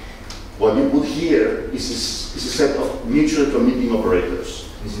what you put here is a set of mutual committing operators.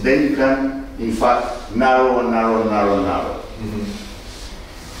 Mm-hmm. Then you can, in fact, narrow and narrow and narrow and narrow.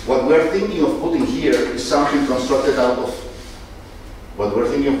 Mm-hmm. What we're thinking of putting here is something constructed out of, what we're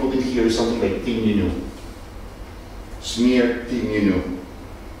thinking of putting here is something like T-mu. Smear T-mu.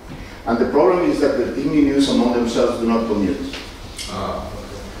 And the problem is that the T-mu among themselves do not commute. Okay.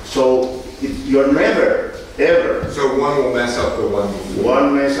 So you're never, ever, So one will mess up the one before.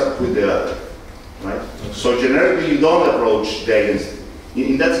 one mess up with the other, right? So generically you don't approach the against.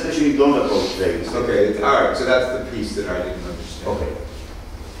 In that situation you don't approach the against. Okay, all right, so that's the piece that I didn't understand. Okay.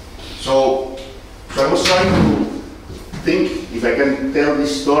 So I was trying to think if I can tell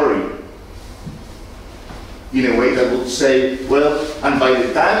this story in a way that would say, well, and by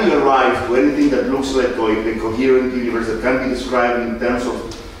the time you arrive to anything that looks like a coherent universe that can be described in terms of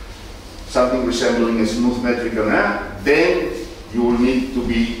something resembling a smooth metric map, then you will need to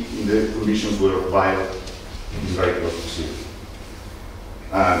be in the conditions where Weyl is very close to zero.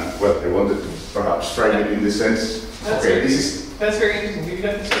 And well, I wanted to perhaps frame it in the sense, That's okay, very- this is, That's very interesting. Have you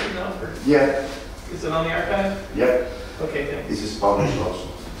got this written out for? yeah, Is it on the archive? yeah, Okay, thanks. this is published also.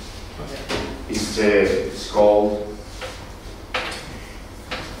 Okay. It's called,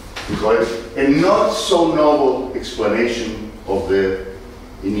 we call it a not so novel explanation of the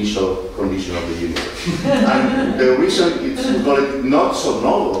initial condition of the universe. And the reason we call it not so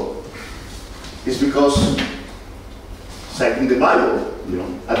novel is because it's like in the Bible, you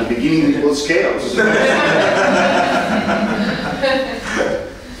know, at the beginning it was chaos.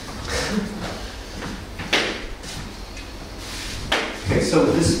 Okay, so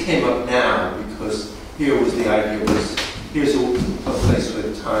this came up now because here was the idea was, here's a place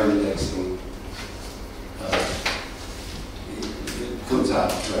where time indexing it comes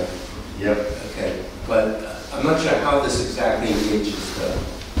out, right? Yep. Okay, but I'm not sure how this exactly engages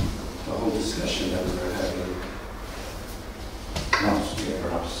the whole discussion that we're having. No, yeah,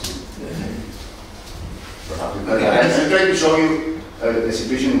 perhaps. Perhaps. Okay, I'm trying to show you a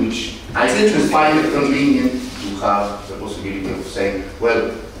situation in which I find it convenient to have the possibility of saying,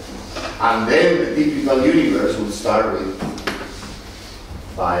 well, and then the typical universe would start with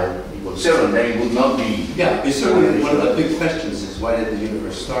Weyl equals 0, and then it would not be. Yeah, it's certainly one of the big questions is why did the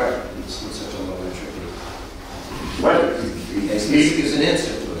universe start with such a low entropy? Well, This gives an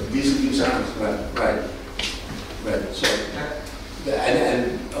answer to it. this gives an answer. Right. So,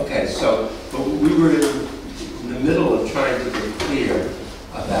 okay, so, but we were in the middle of trying to get clear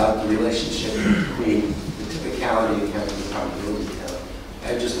about the relationship between the typicality account and the probability account. I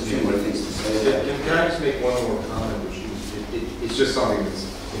have just a few more things to say about it. Can I just make one more comment, which is, it's just something that's,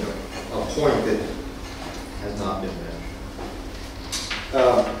 you know, a point that has not been mentioned.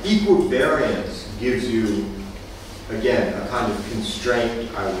 Equivariance gives you, again, a kind of constraint,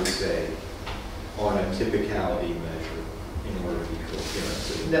 I would say, on a typicality measure in order to be coherent.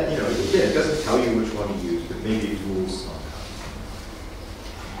 So that, you know, again, it doesn't tell you which one to use, but maybe it rules somehow.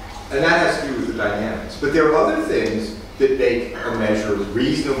 And that has to do with the dynamics. But there are other things that make a measure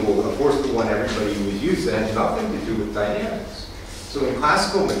reasonable. Of course, the one everybody always uses that has nothing to do with dynamics. So in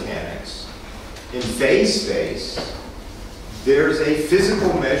classical mechanics, in phase space, there's a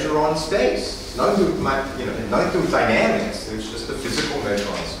physical measure on space. Nothing to do with, nothing to do with dynamics. There's just a physical measure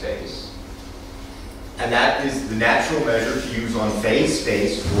on space. And that is the natural measure to use on phase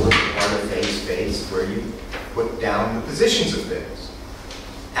space for the part of phase space where you put down the positions of things.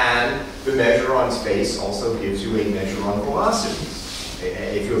 And the measure on space also gives you a measure on velocities.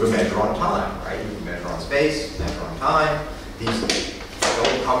 If you have a measure on time, right? You have a measure on space, measure on time. These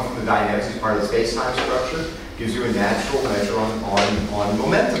don't come from the dynamics as part of the space-time structure. Gives you a natural measure on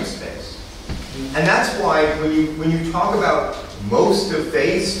momentum space. And that's why when you talk about most of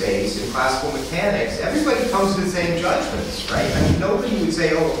phase space in classical mechanics, everybody comes to the same judgments, right? I mean, nobody would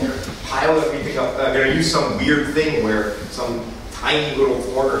say, oh, here, pile everything up. I'm going to use some weird thing where some tiny little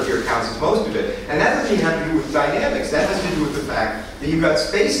corner here counts as most of it. And that doesn't even have to do with dynamics. That has to do with the fact that you've got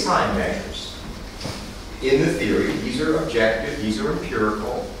space-time measures. In the theory, these are objective, these are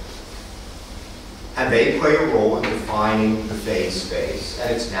empirical, and they play a role in defining the phase space.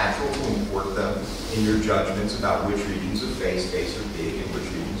 And it's natural to import them in your judgments about which regions of phase space are big and which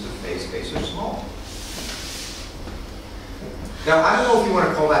regions of phase space are small. Now, I don't know if you want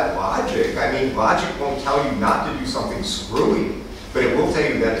to call that logic. I mean, logic won't tell you not to do something screwy, but it will tell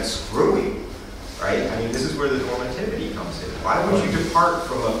you that it's screwy, right? I mean, this is where the normativity comes in. Why would you depart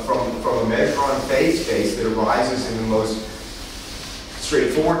from a measure on phase space that arises in the most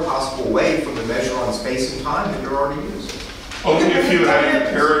straightforward possible way from the measure on space and time that you're already using? Only if you have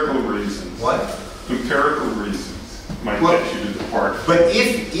empirical reasons. What? Empirical reasons might Well, get you to apart. But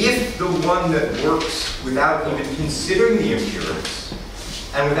if the one that works without even considering the empirics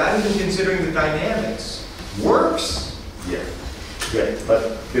and without even considering the dynamics works, Yeah,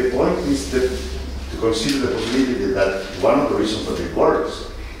 but the point is that to consider the possibility that one of the reasons that it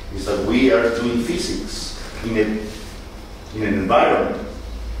works is that we are doing physics in an environment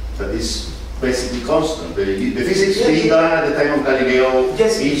that is basically constant. The physics being done at the time of Galileo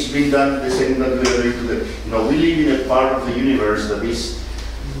is being done the same that we are doing today. We live in a part of the universe that is,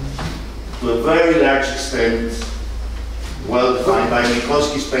 to a very large extent, well defined by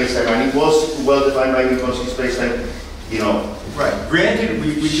Minkowski spacetime, and it was well defined by Minkowski spacetime. Right. Granted,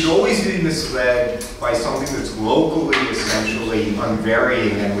 we should always be misled by something that's locally essentially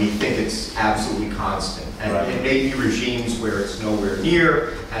unvarying and we think it's absolutely constant. And it may be regimes where it's nowhere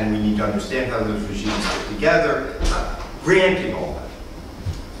near, and we need to understand how those regimes fit together, granting all that.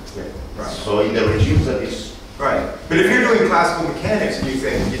 Yeah. Right. So in the regimes that is... Right. But if you're doing classical mechanics and you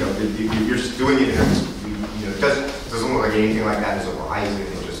think, you're just doing it, it doesn't look like anything like that is arising.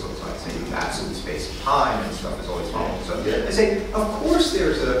 It just looks like, say, absolute space and time and stuff is always following. So I say, of course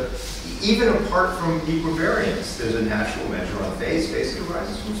there's even apart from equivariance, there's a natural measure on phase. Phase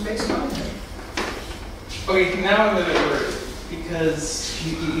arises from space-time. Okay, now I'm going to work, because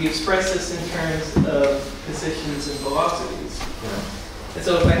you express this in terms of positions and velocities. Yeah. And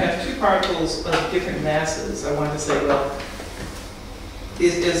so if I have two particles of different masses, I want to say, well,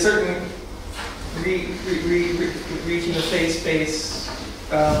 is a certain region of phase space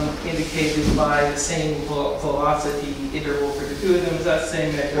indicated by the same velocity interval for the two of them? Is that the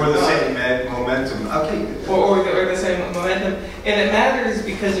same measure? Or the same momentum. Okay. Or the same momentum. And it matters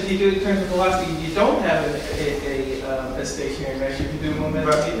because if you do it in terms of velocity, you don't have a stationary measure. If you do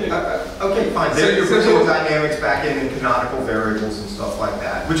momentum, you do. Okay, fine. Then you're putting dynamics back in canonical variables and stuff like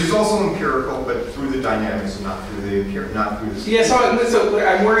that, which is also empirical, but through the dynamics and not through the Yeah, so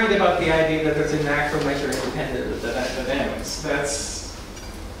I'm worried about the idea that there's a natural measure independent of the dynamics. That's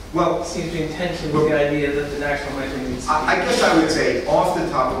seems to be in tension with the idea that the natural measure needs to be. I guess I would say, off the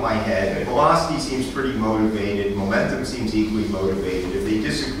top of my head, velocity seems pretty motivated, momentum seems equally motivated. If they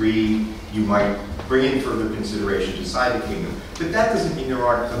disagree, you might bring in further consideration to decide between them. But that doesn't mean there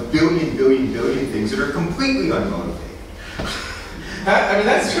aren't a billion things that are completely unmotivated. I mean,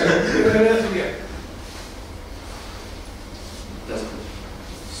 that's true. Yeah.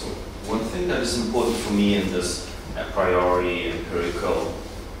 So one thing that is important for me in this a priori empirical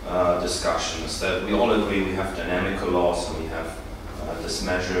discussion is that we all agree we have dynamical laws and we have this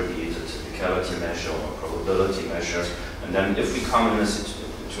measure, be it a typicality measure or a probability measure. And then if we come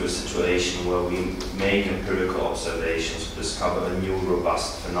into a situation where we make empirical observations, discover a new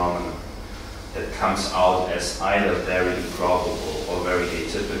robust phenomenon that comes out as either very improbable or very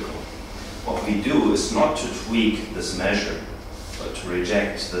atypical, what we do is not to tweak this measure, but to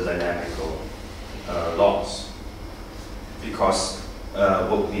reject the dynamical laws. Because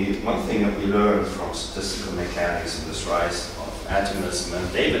one thing that we learned from statistical mechanics and this rise of atomism,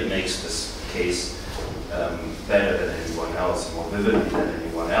 and David makes this case better than anyone else, more vividly than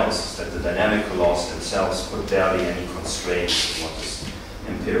anyone else, is that the dynamical laws themselves put barely any constraints on what is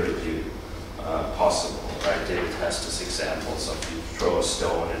empirically possible. Right? David has these examples of you throw a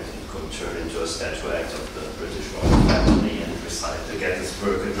stone and it could turn into a statuette of the British royal family and recite the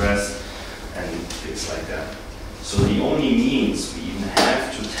Gettysburg Address and things like that. So the only means we even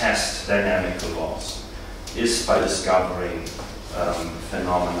have to test dynamical laws is by discovering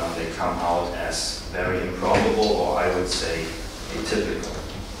phenomena that come out as very improbable, or I would say atypical.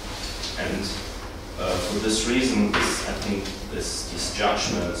 And for this reason, I think these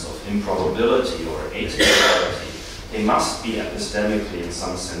judgments of improbability or atypicality, they must be epistemically in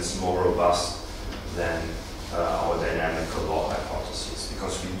some sense more robust than our dynamical law hypotheses,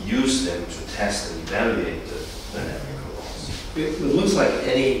 because we use them to test and evaluate the dynamical laws. It looks like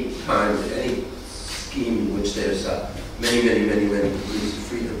any scheme in which there's many degrees of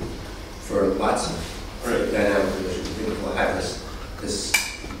freedom for lots of dynamical measures will have this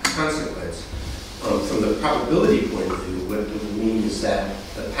consequence. From the probability point of view, what it will mean is that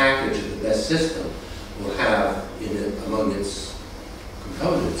the package of the best system will have among its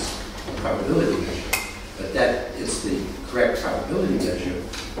components a probability measure, but that it's the correct probability measure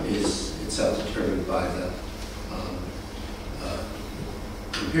is itself determined by the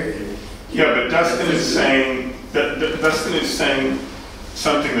empirical. Yeah, but Dustin is saying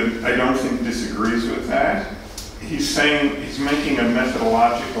something that I don't think disagrees with that. He's making a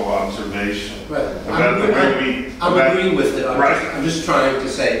methodological observation. Right. About the way we. I'm agreeing with it. Right. I'm just trying to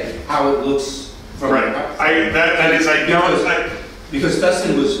say how it looks from. Right. Because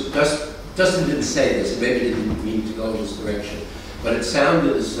Dustin didn't say this, and maybe didn't mean to go in this direction. but it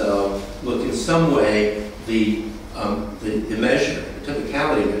sounded as though, look, in some way, the measure, the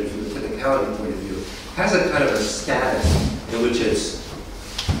typicality measure, from the typicality point of view, has a kind of a status in which it's,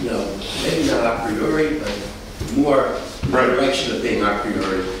 maybe not a priori, but more in the direction of being a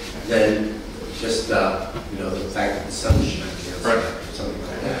priori than just, the fact that the sun is shining outside or something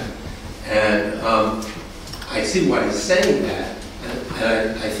like that. And I see why he's saying that,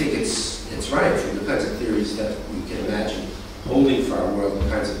 and I think it's right from the kinds of theories that we can imagine holding for our world, the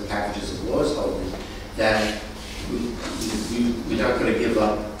kinds of packages of laws holding, that we're not going to give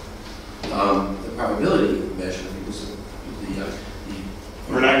up the probability measure because of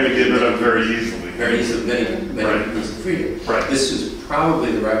we're not going to give it up very easily. Very easily, many degrees of freedom. Right. This is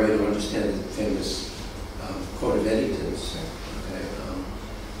probably the right way to understand the famous quote of Eddington's.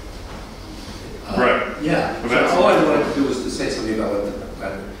 Okay, right. Yeah. Well, so all I wanted to do was to say something about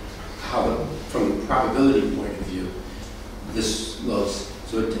how, from the probability point of view, this looks.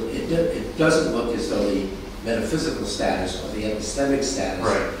 So it doesn't look as though the metaphysical status or the epistemic status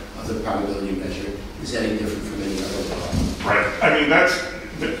of the probability measure is any different from any other law. Right. I mean,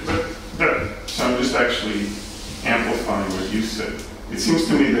 so I'm just actually amplifying what you said. It seems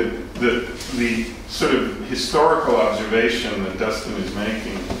to me that the sort of historical observation that Dustin is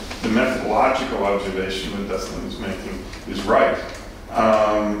making, the methodological observation that Dustin is making, is right.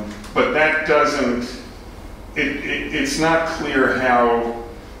 But that doesn't, it's not clear how,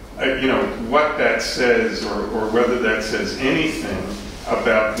 what that says or whether that says anything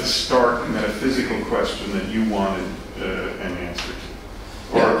about the stark metaphysical question that you wanted an answer to.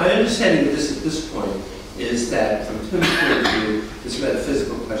 My understanding of this at this point is that from Tim's point of view, this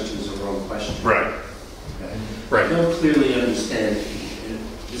metaphysical question is a wrong question. Right. Okay? Right. I don't clearly understand.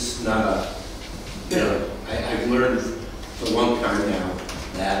 This is not a, I've learned for a long time now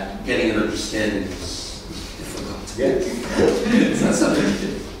that getting an understanding is difficult. It's not something to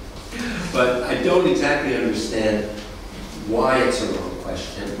do. But I don't exactly understand why it's a wrong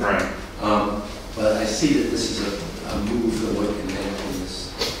question. Right. But I see that this is a move that one can make on this.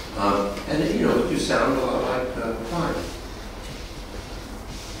 And you sound a lot like Hvar.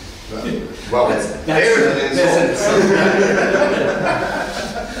 Well, that's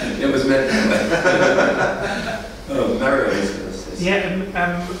it was meant to be. Mario is going to say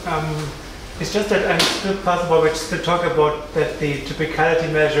something. It's just that I'm still possible to talk about that the typicality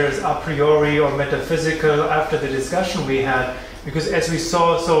measures a priori or metaphysical after the discussion we had, because as we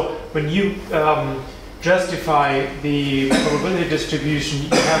saw, so when you justify the probability distribution, you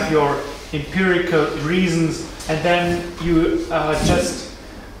have your empirical reasons, and then you just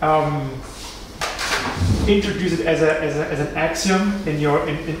introduce it as an axiom in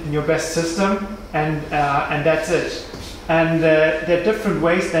your best system, and that's it. And there are different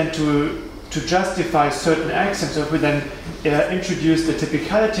ways then to justify certain axioms. So if we then introduce the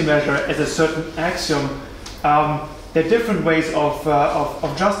typicality measure as a certain axiom, there are different ways of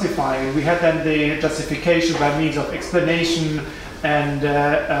justifying. We had then the justification by means of explanation and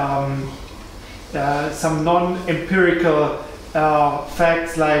some non-empirical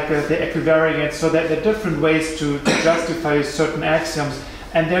facts like the equivariance. So that there are different ways to justify certain axioms,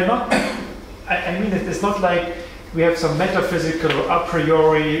 and they're not. I mean, it's not like we have some metaphysical a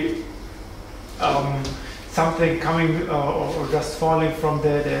priori something coming or just falling from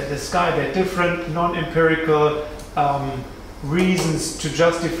the sky. There are different non-empirical reasons to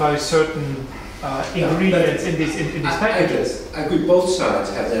justify certain ingredients in these packages. I agree. Both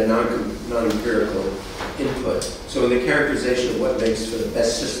sides have their non-empirical input. So in the characterization of what makes for the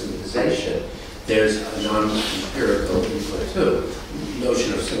best systematization, there's a non-empirical input too.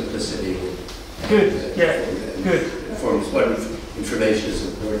 Notion of simplicity. Good. Good. Informs what information is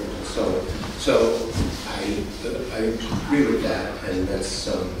important and so on. So I agree with that, and that's.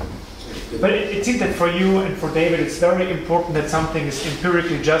 But it seems that for you and for David, it's very important that something is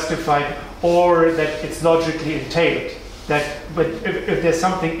empirically justified or that it's logically entailed. But if there's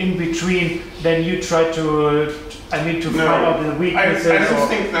something in between, then you try to find out the weaknesses. I don't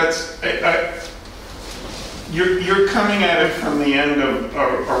think that's. You're coming at it from the end of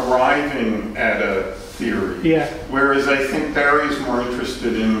arriving at a theory. Yeah. Whereas I think Barry's more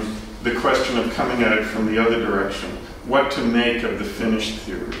interested in the question of coming at it from the other direction. What to make of the finished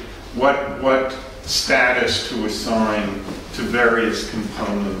theory. What status to assign to various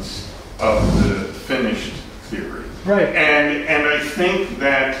components of the finished theory. Right. And I think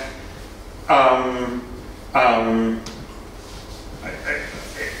that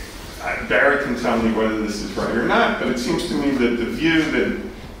Barry can tell me whether this is right or not, but it seems to me that the view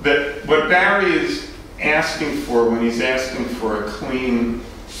that what Barry is asking for when he's asking for a clean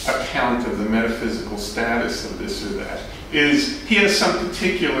account of the metaphysical status of this or that is he has some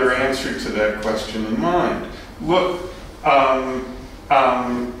particular answer to that question in mind. Look, there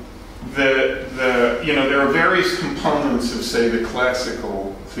are various components of, say, the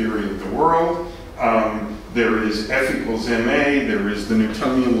classical theory of the world. There is F equals ma, there is the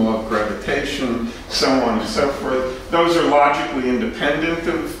Newtonian law of gravitation, so on and so forth. Those are logically independent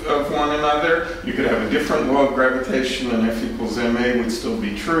of one another. You could have a different law of gravitation and F equals ma would still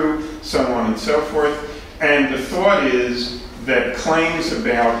be true, so on and so forth. And the thought is that claims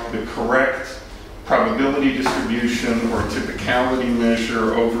about the correct probability distribution or typicality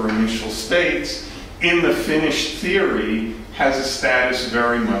measure over initial states in the finished theory has a status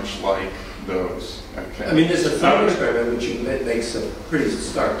very much like those. Okay. I mean, there's a thought experiment which makes a pretty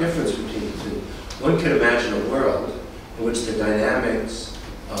stark difference between the two. One can imagine a world in which the dynamics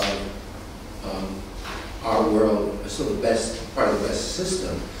of our world are still the best part of the best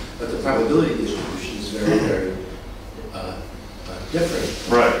system, but the probability distribution is very, very different.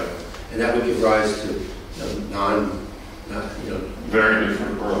 Right. And that would give rise to very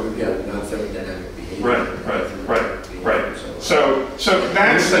different world. Yeah, non-thermodynamic behavior. Right. So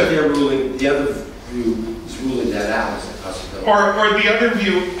that's like they're ruling. The other view is ruling that out as a possibility. Or the other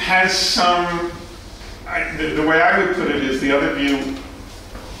view has some. The way I would put it is the other view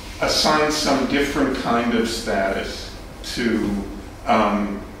assigns some different kind of status to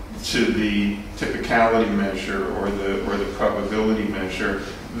the typicality measure or the probability measure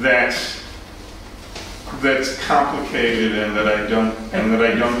that's complicated and that I don't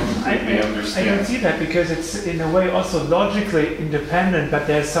completely understand. I can see that because it's in a way also logically independent, but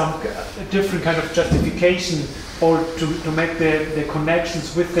there's some different kind of justification or to make the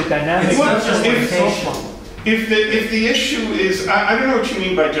connections with the dynamics. If the issue is, I don't know what you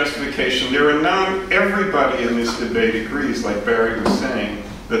mean by justification. Everybody in this debate agrees, like Barry was saying,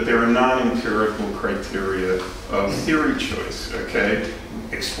 that there are non-empirical criteria of theory choice, okay?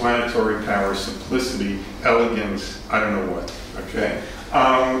 Explanatory power, simplicity, elegance, I don't know what, okay?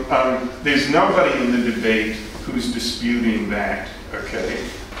 There's nobody in the debate who's disputing that, okay?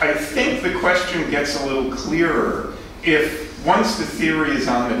 I think the question gets a little clearer if once the theory is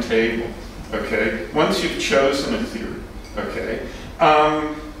on the table, okay? Once you've chosen a theory, okay?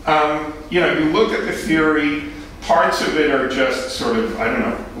 You look at the theory, parts of it are just sort of, I don't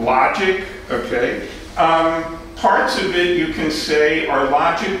know, logic, okay? Parts of it, you can say, are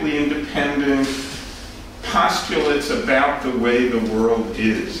logically independent postulates about the way the world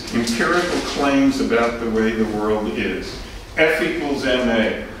is, empirical claims about the way the world is. F equals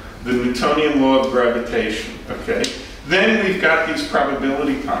ma, the Newtonian law of gravitation, okay? Then we've got these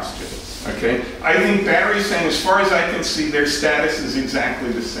probability postulates, okay? I think Barry's saying, as far as I can see, their status is exactly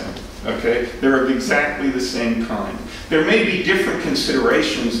the same, okay? They're of exactly the same kind. There may be different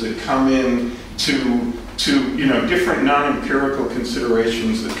considerations that come in to different non-empirical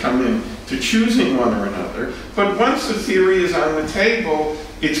considerations that come in to choosing one or another. But once the theory is on the table,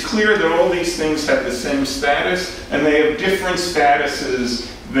 it's clear that all these things have the same status, and they have different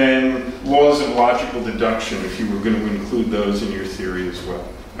statuses than laws of logical deduction, if you were going to include those in your theory as well.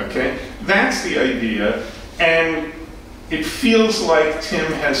 Okay? That's the idea, and it feels like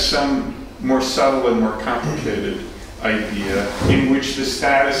Tim has some more subtle and more complicated idea in which the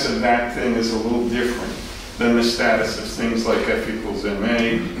status of that thing is a little different than the status of things like F equals ma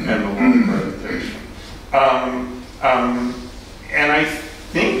and the law of gravitation. And I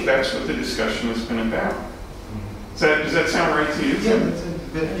think that's what the discussion has been about. Does that sound right to you? Yeah,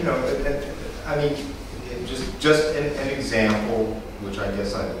 I mean, just an example, which I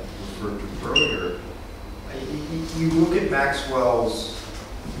guess I referred to earlier. You look at Maxwell's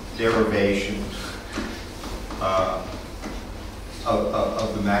derivation of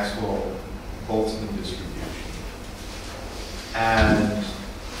the Maxwell-Boltzmann distribution. And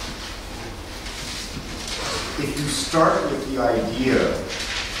if you start with the idea,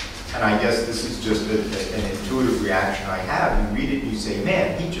 and I guess this is just an intuitive reaction I have, you read it and you say,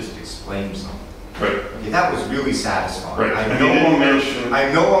 man, he just explained something. Right. Okay, that was really satisfying. Right.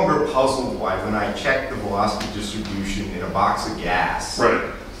 I'm no longer puzzled why when I check the velocity distribution in a box of gas,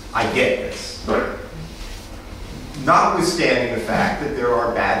 right, I get this. Right. Notwithstanding the fact that there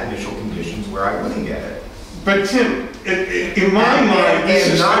are bad initial conditions where I wouldn't get it. But Tim, in my mind,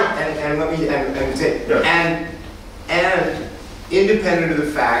 and independent of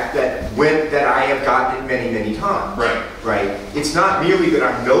the fact that I have gotten it many, many times. Right. Right. It's not merely that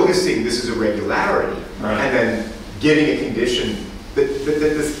I'm noticing this is a regularity and then getting a condition.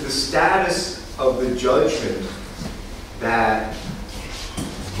 The status of the judgment that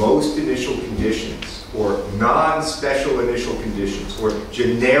most initial conditions or non-special initial conditions or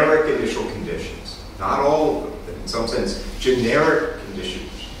generic initial conditions, not all of them, but in some sense, generic conditions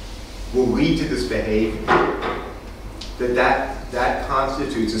will lead to this behavior, that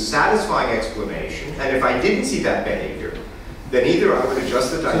constitutes a satisfying explanation. And if I didn't see that behavior, then either I would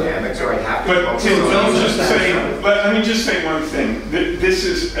adjust the dynamics or I'd have to. But Tim, let me just say one thing. This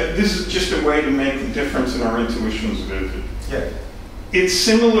is just a way to make the difference in our intuitions vivid. Yeah. It's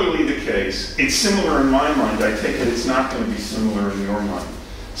similarly the case. It's similar in my mind. I take it it's not going to be similar in your mind.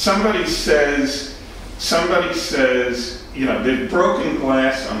 Somebody says, you know, there's broken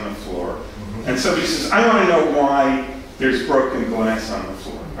glass on the floor, and somebody says, I want to know why there's broken glass on the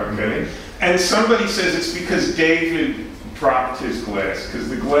floor. Okay, and somebody says it's because David dropped his glass, because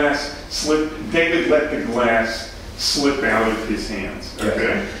the glass slipped, David let the glass slip out of his hands,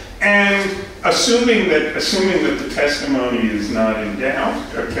 okay? Yes. And assuming that the testimony is not in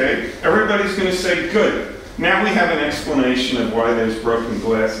doubt, okay, everybody's going to say, good, now we have an explanation of why there's broken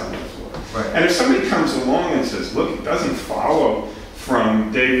glass on the floor. Right. And if somebody comes along and says, look, it doesn't follow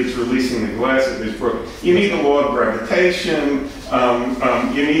from David's releasing the glass that there's broken, you need the law of gravitation,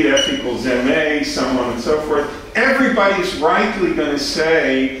 you need F equals ma, so on and so forth. Everybody's rightly going to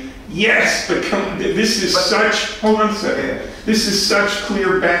say, yes, but this is such, hold on a second, this is such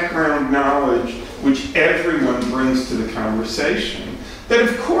clear background knowledge which everyone brings to the conversation, that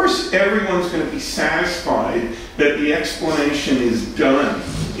of course everyone's going to be satisfied that the explanation is done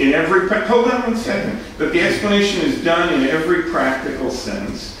in every, hold on one second, that the explanation is done in every practical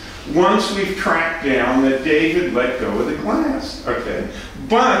sense once we've tracked down that David let go of the glass, okay?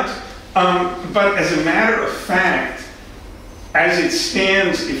 But as a matter of fact, as it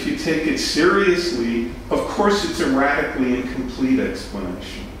stands, if you take it seriously, of course it's a radically incomplete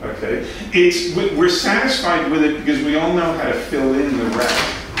explanation, okay? We're satisfied with it because we all know how to fill in the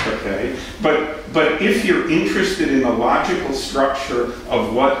rest, okay? But if you're interested in the logical structure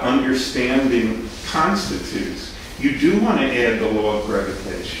of what understanding constitutes, you do want to add the law of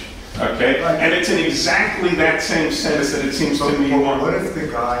gravitation. Okay? And it's in exactly that same sense that it seems to me. What if the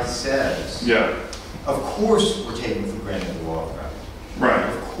guy says, yeah, of course we're taking for granted the law of gravity. Right.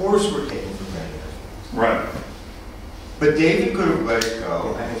 Of course we're taking for granted it. Right. But David could have let it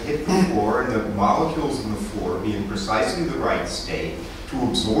go and it hit the floor and the molecules in the floor be in precisely the right state to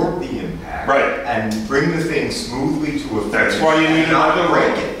absorb the impact, right, and bring the thing smoothly to a finish. That's why you need another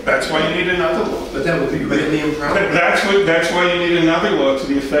law. That's why you need another law. But that would be really improbable. That's why you need another law, to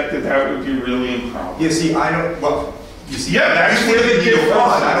the effect that that would be really improbable. You see, I don't. Well, you see, yeah, that's where the difference is.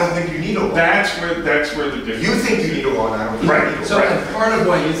 I don't think you need a law. That's where the difference. You think you need a law, and I don't think you need a law. So and part of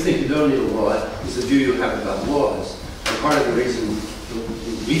why you think you don't need a law is the view you have about laws. And part of the reason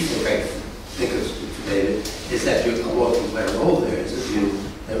we think of David is that a law can play a role there. Is the view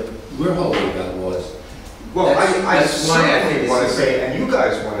that we're holding about laws. Well, that's why I think want to say, and you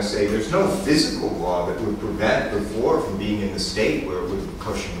guys want to say, there's no physical law that would prevent the floor from being in the state where it would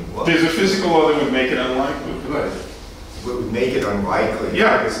cushion the blow. There's a physical law that would make it unlikely. Right. It would make it unlikely.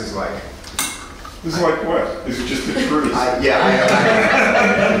 Yeah. This is like what? Is it just the truth? Yeah, I know.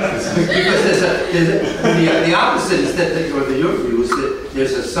 Because the opposite is that, or your view is that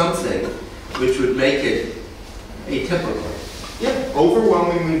there's a something which would make it atypical. Yeah,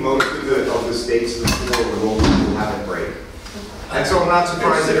 overwhelmingly most of the states of the floor will have it break. And so I'm not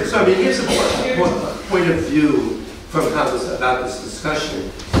surprised that so I mean, here's a point of view from about this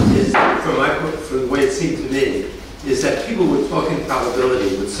discussion is from the way it seemed to me is that people were talking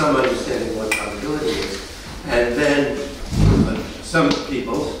probability with some understanding of what probability is, and then some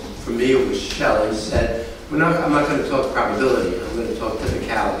people, for me it was Shelley, said, I'm not going to talk probability. I'm going to talk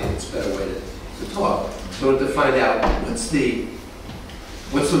typicality. It's a better way to talk. So I wanted to find out what's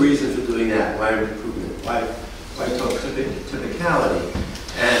the reason for doing that? Why improvement? Why talk typicality?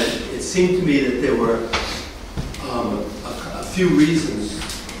 And it seemed to me that there were a few reasons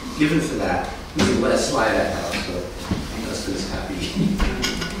given for that. This is the last slide I have, so Dustin's happy.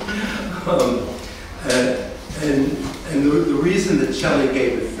 And the reason that Shelley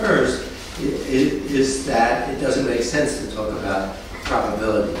gave it first is that it doesn't make sense to talk about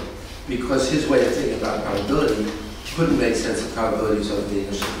probability, because his way of thinking about probability couldn't make sense of probabilities over the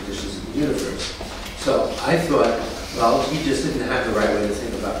initial conditions of the universe. So I thought, well, he just didn't have the right way to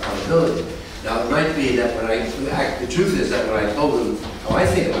think about probability. Now, it might be that the truth is that when I told him how I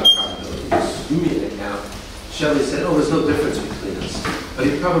think about probability, this threw me an account, Shelley said, oh, there's no difference between us. But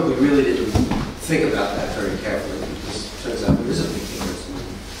he probably really didn't think about that very carefully, because it turns out there is a big difference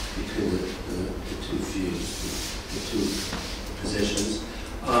between the two views, the two positions.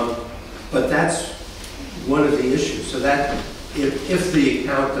 But that's one of the issues. So that if the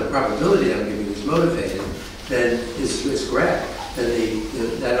account of probability I'm giving is motivated, then it's correct.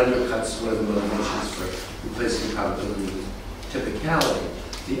 then that undercuts one of the motivations for replacing probability with typicality.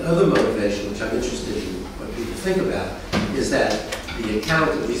 The other motivation, which I'm interested in what people think about, is that the account,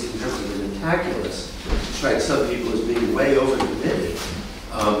 at least in terms of the mentaculus, strikes some people as being way over-committed,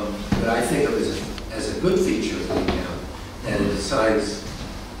 but I think of as a good feature of the account, that it assigns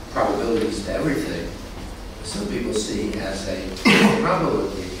probabilities to everything. Some people see as a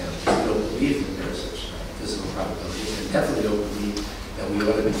probability account, because they don't believe that there are such physical probabilities, and definitely don't believe that we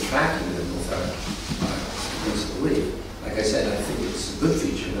ought to be tracking them with our reason belief. Like I said, I think it's a good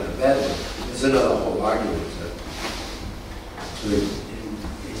feature, not a bad one. There's another whole argument to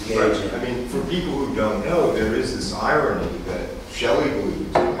engage in. I mean, for people who don't know, there is this irony that Shelley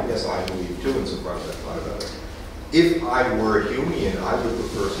believes, and I guess I believe too, insofar as I thought about it. If I were a Humean, I would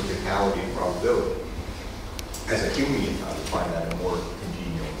prefer typicality and probability. As a Humean, I would find that a more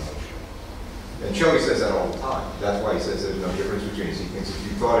congenial notion. And Shelley says that all the time. That's why he says there's no difference between a sequence. If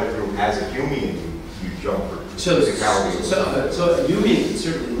you thought it through as a Humean, you jump for typicality. So a Humean can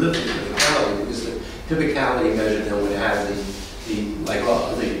certainly live with typicality, because the typicality measure then would have like all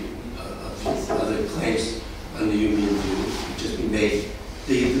other claims on the Humean view would just be made.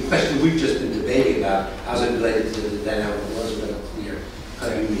 The question we've just been debating about, how's it related to the dynamic, wasn't a clear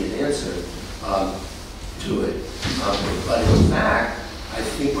Humean answer to it. But in fact, I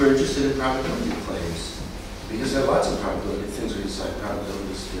think we're interested in probability claims, because there are lots of probability things we assign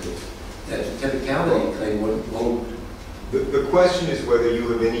probabilities to. That the typicality claim won't. The question is whether you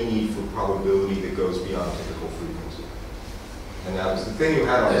have any need for probability that goes beyond typical frequency. And that was the thing you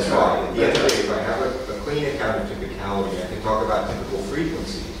had on the slide. At the end of the day, if I have a clean account of typicality, I can talk about typical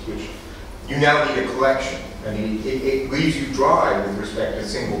frequencies, which you now need a collection. I mean, it leaves you dry with respect to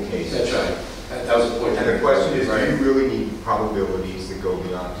single cases. That's right. That was the point. And the question is, do you really need probabilities that go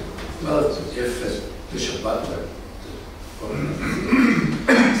beyond typical frequencies? Well, if as Bishop Butler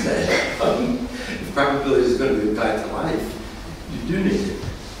said, if probability is going to be a guide to life, you do need it.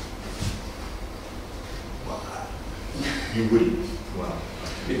 You wouldn't. Well,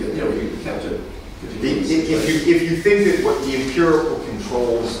 You count to. If you think that what the empirical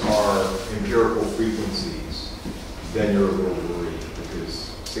controls are empirical frequencies, then you're a little worried,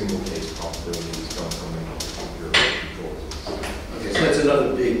 because single case probabilities don't come in with empirical controls. Okay, so that's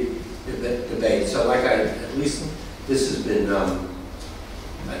another big debate. So at least this has been, I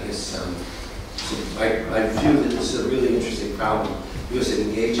guess, I view that this is a really interesting problem, because it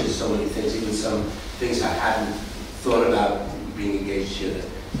engages so many things, even some things I hadn't thought about being engaged here.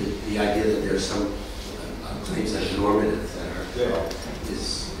 The idea that there's some claims that are normative that are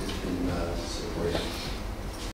has been supported.